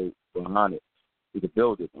a battle behind it. You could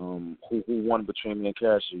build it. Who won between me and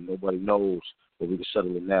Cassidy? Nobody knows, but we can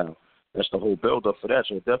settle it now. That's the whole build-up for that,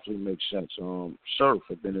 so it definitely makes sense. Surf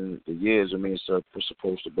had been in the years of me and Surf were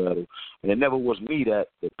supposed to battle, and it never was me that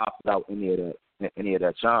opted out any of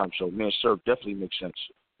that time. So me and Surf definitely makes sense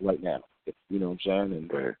right now. You know what I'm saying?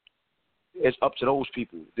 And it's up to those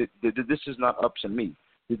people. This is not up to me.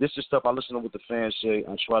 This is stuff I listen to what the fans say.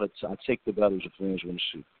 I take the battles the fans want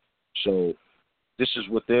to see. So this is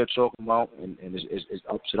what they're talking about, and it's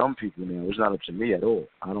up to them people now. It's not up to me at all.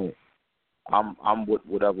 I'm with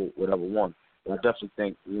whatever one. But I definitely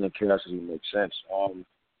think me and Cassidy makes sense.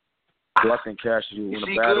 Do I think Cassidy will win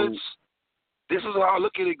a battle? Goods, this is how I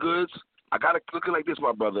look at it, Goods. I got to look at it like this,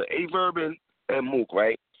 my brother. A-Verb and Mook,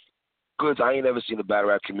 right? Goods, I ain't never seen the battle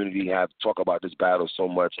rap community talk about this battle so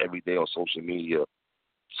much every day on social media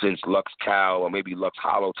since Lux Cal or maybe Lux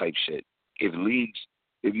Hollow type shit. If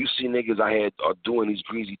you see niggas I had are doing these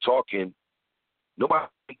greasy talking, nobody,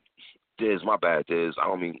 I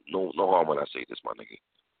don't mean no harm when I say this, my nigga.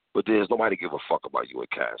 But there's nobody give a fuck about you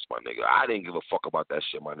and Cass, my nigga. I didn't give a fuck about that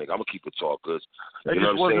shit, my nigga. I'm gonna keep it talk, cause that you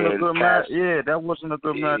know what I'm saying. A good match. Yeah, that wasn't a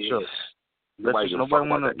good matchup.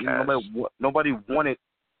 Nobody wanted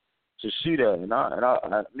to see that, and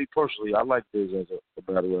I me personally, I like this as a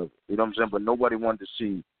battle rapper. You know what I'm saying? But nobody wanted to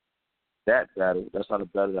see that battle. That's not a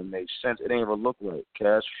battle that makes sense. It ain't even look right. Cass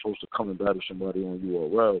was supposed to come and battle somebody on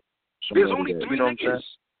URL. There's only 3 niggas.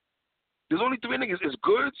 There's only 3 niggas. It's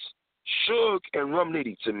Goods, Suge, and Rum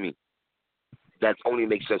Nitty to me. That only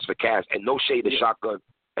makes sense for Cass. And no shade to Shotgun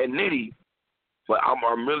and Nitty. But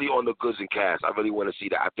I'm really on the Goods and Cass. I really want to see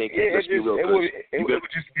that. I think let's be real, it Goods.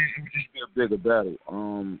 would just be a bigger battle.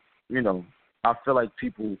 You know, I feel like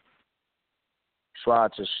people try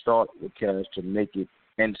to start with Cass to make it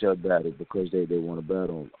into a battle because they want to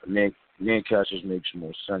battle. Me and Cass just makes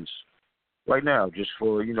more sense right now, just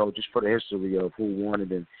for the history of who won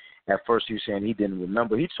it. And at first he was saying he didn't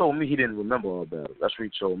remember. He told me he didn't remember our battle. That's what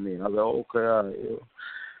he told me. And I was like, okay, all right. Yeah.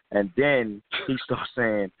 And then he started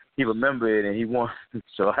saying he remembered it and he won.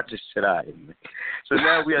 So I just said, all right, man. So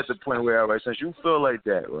now we at the point where, all right, since you feel like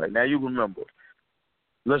that, right, now you remember.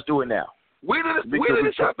 Let's do it now. Where did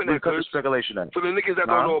this happen at, Goods? Speculation at. For the niggas that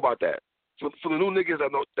don't know about that. For the new niggas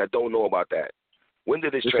that don't know about that. When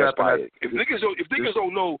did this transpire? If niggas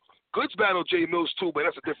don't know, Goods battled Jay Mills too, but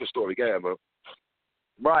that's a different story. Go ahead, bro.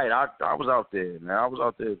 Right, I was out there, man. I was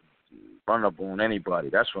out there running up on anybody.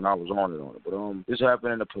 That's when I was on it. But this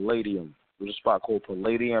happened in the Palladium. There's a spot called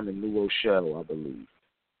Palladium in New Rochelle, I believe.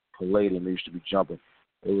 Palladium, they used to be jumping.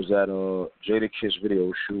 It was at Jada Kiss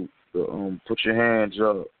video shoot. Put your hands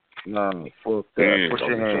up. No, fuck that. Put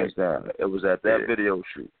your hands down. It was at that video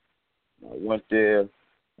shoot. I went there.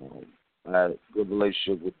 I had a good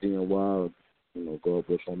relationship with Dean Wild. You know, God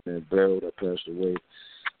bless my man Barrow that passed away.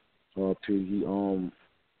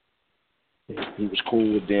 He was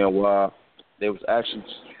cool with Dan Wild. They was actually,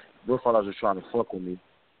 real fellas was trying to fuck with me,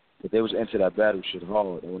 but they was into that battle shit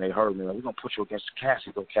hard. And when they heard me, like, we're gonna put you against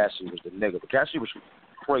Cassie, though Cassie was the nigga. But Cassie was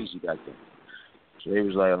crazy back then. So they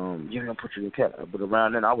was like, yeah, we're gonna put you in Cassie. But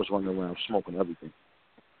around then, I was running around smoking everything.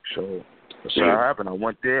 So that's how it happened. I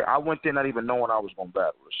went there not even knowing I was gonna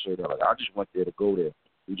battle. So like, I just went there to go there.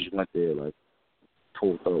 We just went there, like,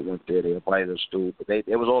 pulled up, went there. They invited us to, but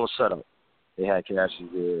it was all a setup. They had Cassie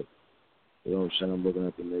there. You know what I'm saying? I'm looking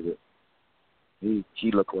at the nigga.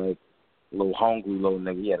 He looked like a little hungry little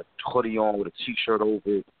nigga. He had a hoodie on with a T-shirt over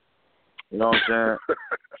it. You know what I'm saying?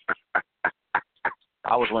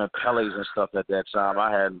 I was wearing Pele's and stuff at that time.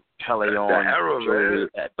 I had Pele on. The era, man.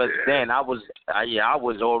 But then I was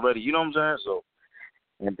already, you know what I'm saying? So,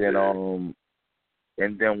 and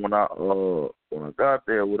then when I got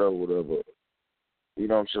there, whatever, you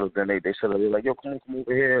know what I'm saying? Then they said, they're like, yo, come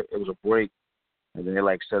over here. It was a break. And then they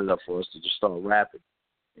like set it up for us to just start rapping.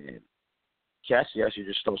 And Cassie actually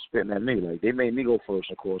just started spitting at me. Like, they made me go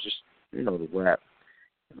first, of course, just, you know, the rap.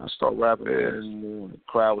 And I started rapping, and the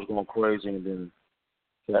crowd was going crazy, and then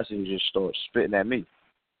Cassie just started spitting at me.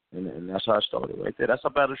 And that's how I started right there. That's how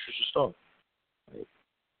battle should start. Like,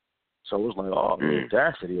 so it was like, oh, the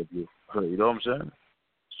audacity of you. You know what I'm saying?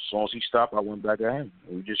 As soon as he stopped, I went back at him.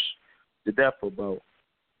 And we just did that for about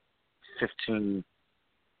 15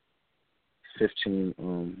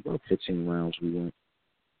 rounds we went.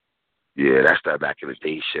 Yeah, that's that back in the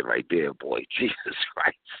day shit right there, boy. Jesus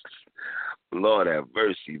Christ. Lord have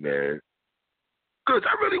mercy, man. Good.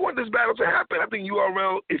 I really want this battle to happen. I think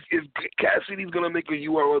URL, if Cassidy's going to make a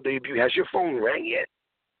URL debut, has your phone rang yet?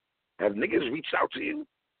 Have niggas reached out to you?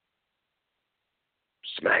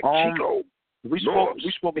 Smack Chico? We spoke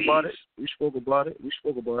about it. I spoke about it.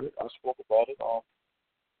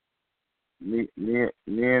 Me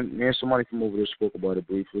and somebody from over there spoke about it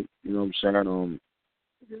briefly. You know what I'm saying?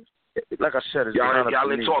 Like I said, it's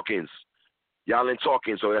y'all in talkings. Y'all in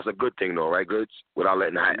talking, so that's a good thing, though, right, Goods? Without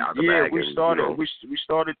letting out the bag. We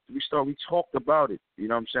talked about it. You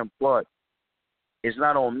know what I'm saying? But it's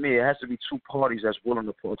not on me. It has to be two parties that's willing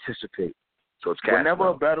to participate. So it's whenever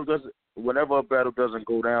a battle doesn't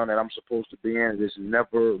go down that I'm supposed to be in, it's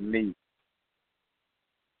never me.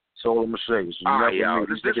 That's all I'm gonna say. It's never me.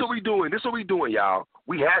 This is what we doing. Y'all.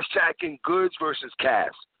 We hashtagging Goods versus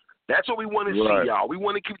Cass. That's what we want to see, y'all. We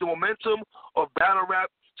want to keep the momentum of battle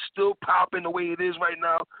rap still popping the way it is right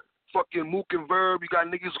now. Fucking Mook and Verb, you got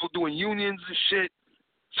niggas who doing unions and shit.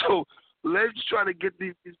 So let's try to get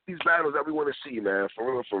these battles that we want to see, man.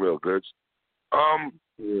 For real, Goods.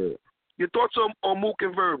 Your thoughts on Mook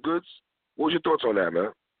and Verb, Goods? What was your thoughts on that,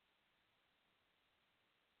 man?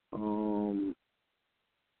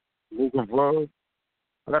 Mook and Verb,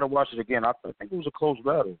 I gotta watch it again. I think it was a close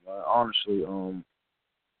battle, man. Honestly.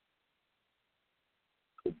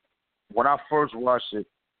 When I first watched it,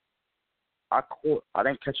 I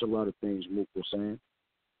didn't catch a lot of things Mook was saying.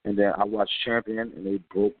 And then I watched Champion, and they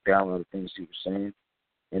broke down a lot of things he was saying.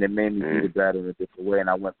 And it made me view the battle in a different way. And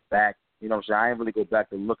I went back. You know what I'm saying? I didn't really go back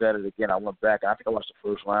to look at it again. I went back. I think I watched the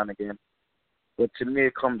first round again. But to me,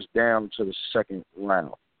 it comes down to the second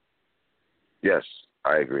round. Yes,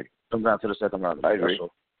 I agree. Comes down to the second round. I agree.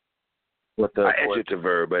 I edge it to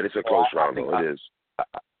Verb, but it's a close round, though. It is.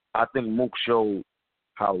 I think Mook showed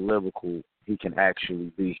how lyrical he can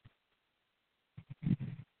actually be.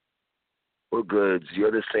 Well, Goods,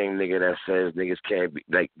 you're the same nigga that says niggas can't be,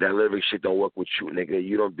 like, that lyric shit don't work with you, nigga.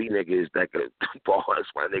 You don't be niggas that could ball us,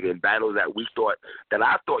 my nigga, in battles that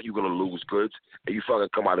I thought you were going to lose, Goods, and you fucking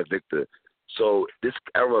come out a victor. So this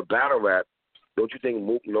era of battle rap, don't you think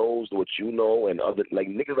Mook knows what you know and other, like,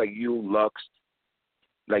 niggas like you, Lux,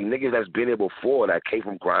 like, niggas that's been here before that came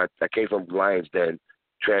from Lions Den,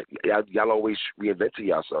 y'all always reinvented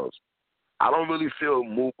yourselves. I don't really feel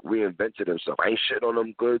Mook reinvented himself. I ain't shit on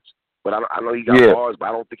them, Goods. But I know he got bars, but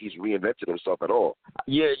I don't think he's reinvented himself at all.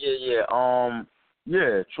 Yeah.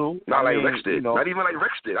 Yeah, true. Not like Rex did. Not even like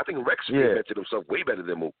Rex did. I think Rex reinvented himself way better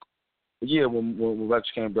than Mook. Yeah, when Rex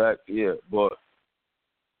came back, yeah. But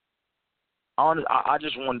I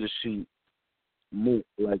just wanted to see Mook,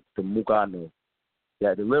 like the Mook I know.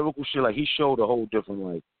 That the lyrical shit, like he showed a whole different,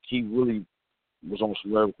 like he really was on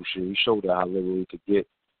some lyrical shit. He showed how lyrical he could get.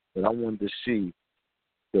 But I wanted to see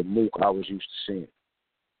the Mook I was used to seeing.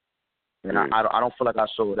 And I don't feel like I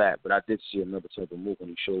saw that, but I did see another type of Mook when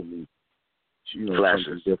he showed me,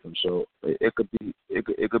 something different. So it could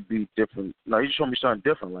be different. No, he showed me something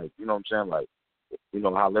different, like you know what I'm saying, like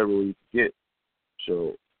how literal you could get.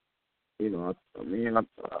 So I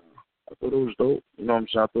thought it was dope. You know what I'm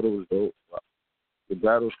saying? I thought it was dope. The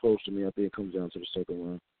battle's close to me. I think it comes down to the second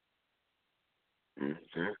round.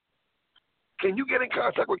 Mm-hmm. Can you get in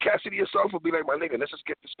contact with Cassidy yourself and be like, my nigga, let's just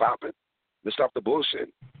get this popping. Let's stop the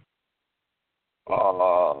bullshit.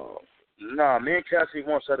 Nah, me and Cassidy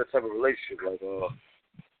once had a type of relationship, like,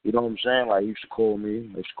 you know what I'm saying? Like, he used to call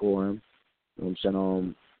me, I used to call him. You know what I'm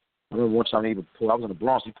saying? I remember one time I was in the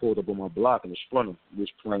Bronx, he pulled up on my block in the Sprinter. We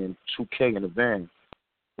was playing 2K in the van.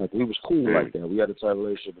 Like, we was cool like that. We had a type of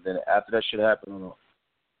relationship, but then after that shit happened on the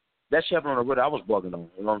road, I was bugging on.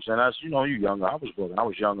 You know what I'm saying? You younger, I was bugging. I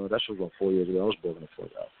was younger. That shit was about 4 years ago. I was bugging the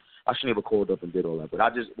fuck out. I shouldn't have called up and did all that. But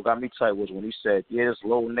what got me tight was when he said, yeah, this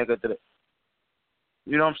little nigga did it.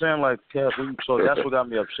 You know what I'm saying? Like, Cass, so that's what got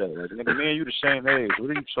me upset. Like, nigga, me and you the same age. What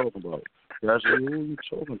are you talking about? Cass, who are you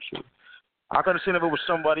talking to? I could have seen if it was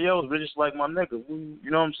somebody else, but just like my nigga. You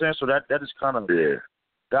know what I'm saying? So that just kind of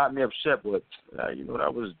got me upset. But,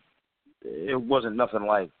 it wasn't nothing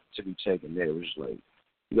like to be taken there. It was just like,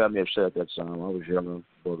 you got me upset at that time. I was younger,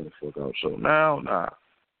 bugging the fuck out. So now, nah.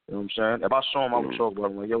 You know what I'm saying? If I saw him, I would talk about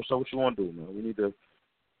him. Like, yo, so what you want to do, man? We need to,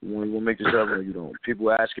 you want to make this happen or you don't?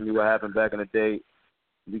 People asking me what happened back in the day.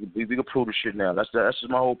 We can prove the shit now. That's just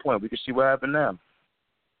my whole point. We can see what happened now.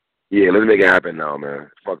 Yeah, let's make it happen now,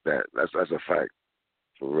 man. Fuck that. That's a fact.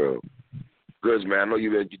 For real. Goods, man. I know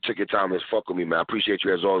you took your time to fuck with me, man. I appreciate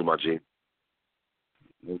you as always, my G.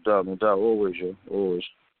 No doubt. Always, yo. Always.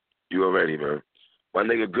 You already, man. My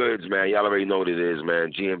nigga Goods, man. Y'all already know what it is,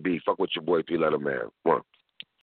 man. GMB. Fuck with your boy, 3-letter man. One.